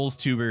Souls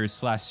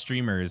tubers /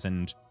 streamers,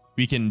 and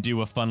we can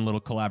do a fun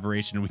little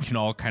collaboration. We can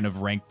all kind of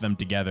rank them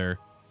together.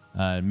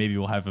 Maybe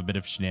we'll have a bit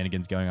of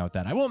shenanigans going on with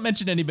that. I won't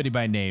mention anybody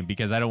by name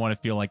because I don't want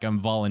to feel like I'm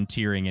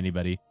volunteering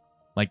anybody.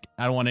 Like,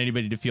 I don't want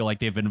anybody to feel like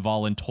they've been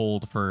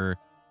voluntold for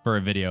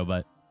a video,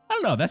 but I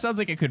don't know. That sounds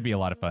like it could be a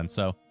lot of fun.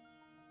 So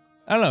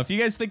I don't know if you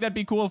guys think that'd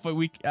be cool if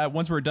we,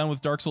 once we're done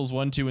with Dark Souls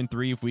 1, 2, and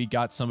 3, if we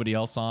got somebody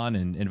else on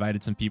and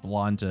invited some people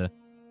on to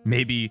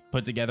maybe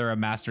put together a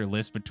master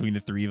list between the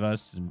 3 of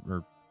us,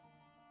 or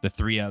the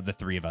three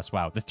of us.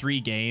 Wow. The 3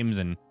 games,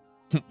 and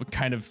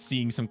kind of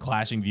seeing some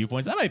clashing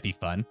viewpoints. That might be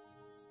fun.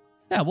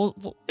 Yeah,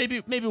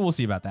 maybe we'll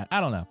see about that.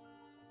 I don't know.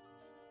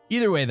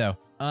 Either way though,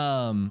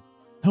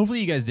 hopefully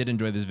you guys did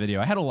enjoy this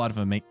video. I had a lot of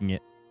fun making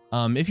it.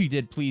 If you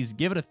did, please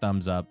give it a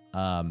thumbs up.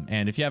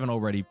 And if you haven't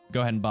already,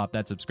 go ahead and bop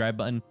that subscribe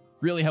button.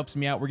 Really helps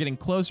me out. We're getting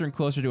closer and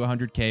closer to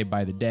 100K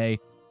by the day,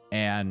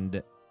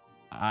 and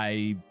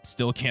I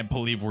still can't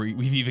believe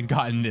we've even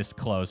gotten this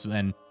close.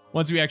 And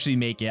once we actually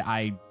make it,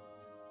 I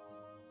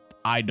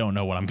don't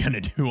know what I'm gonna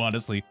do,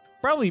 honestly.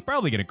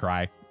 Probably gonna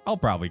cry. I'll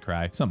probably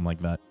cry, something like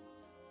that.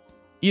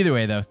 Either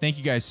way, though, thank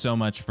you guys so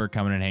much for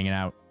coming and hanging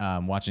out,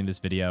 watching this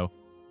video.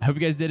 I hope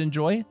you guys did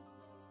enjoy.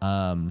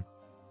 And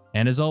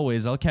as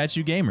always, I'll catch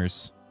you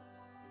gamers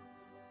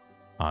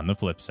on the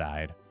flip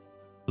side.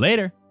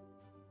 Later.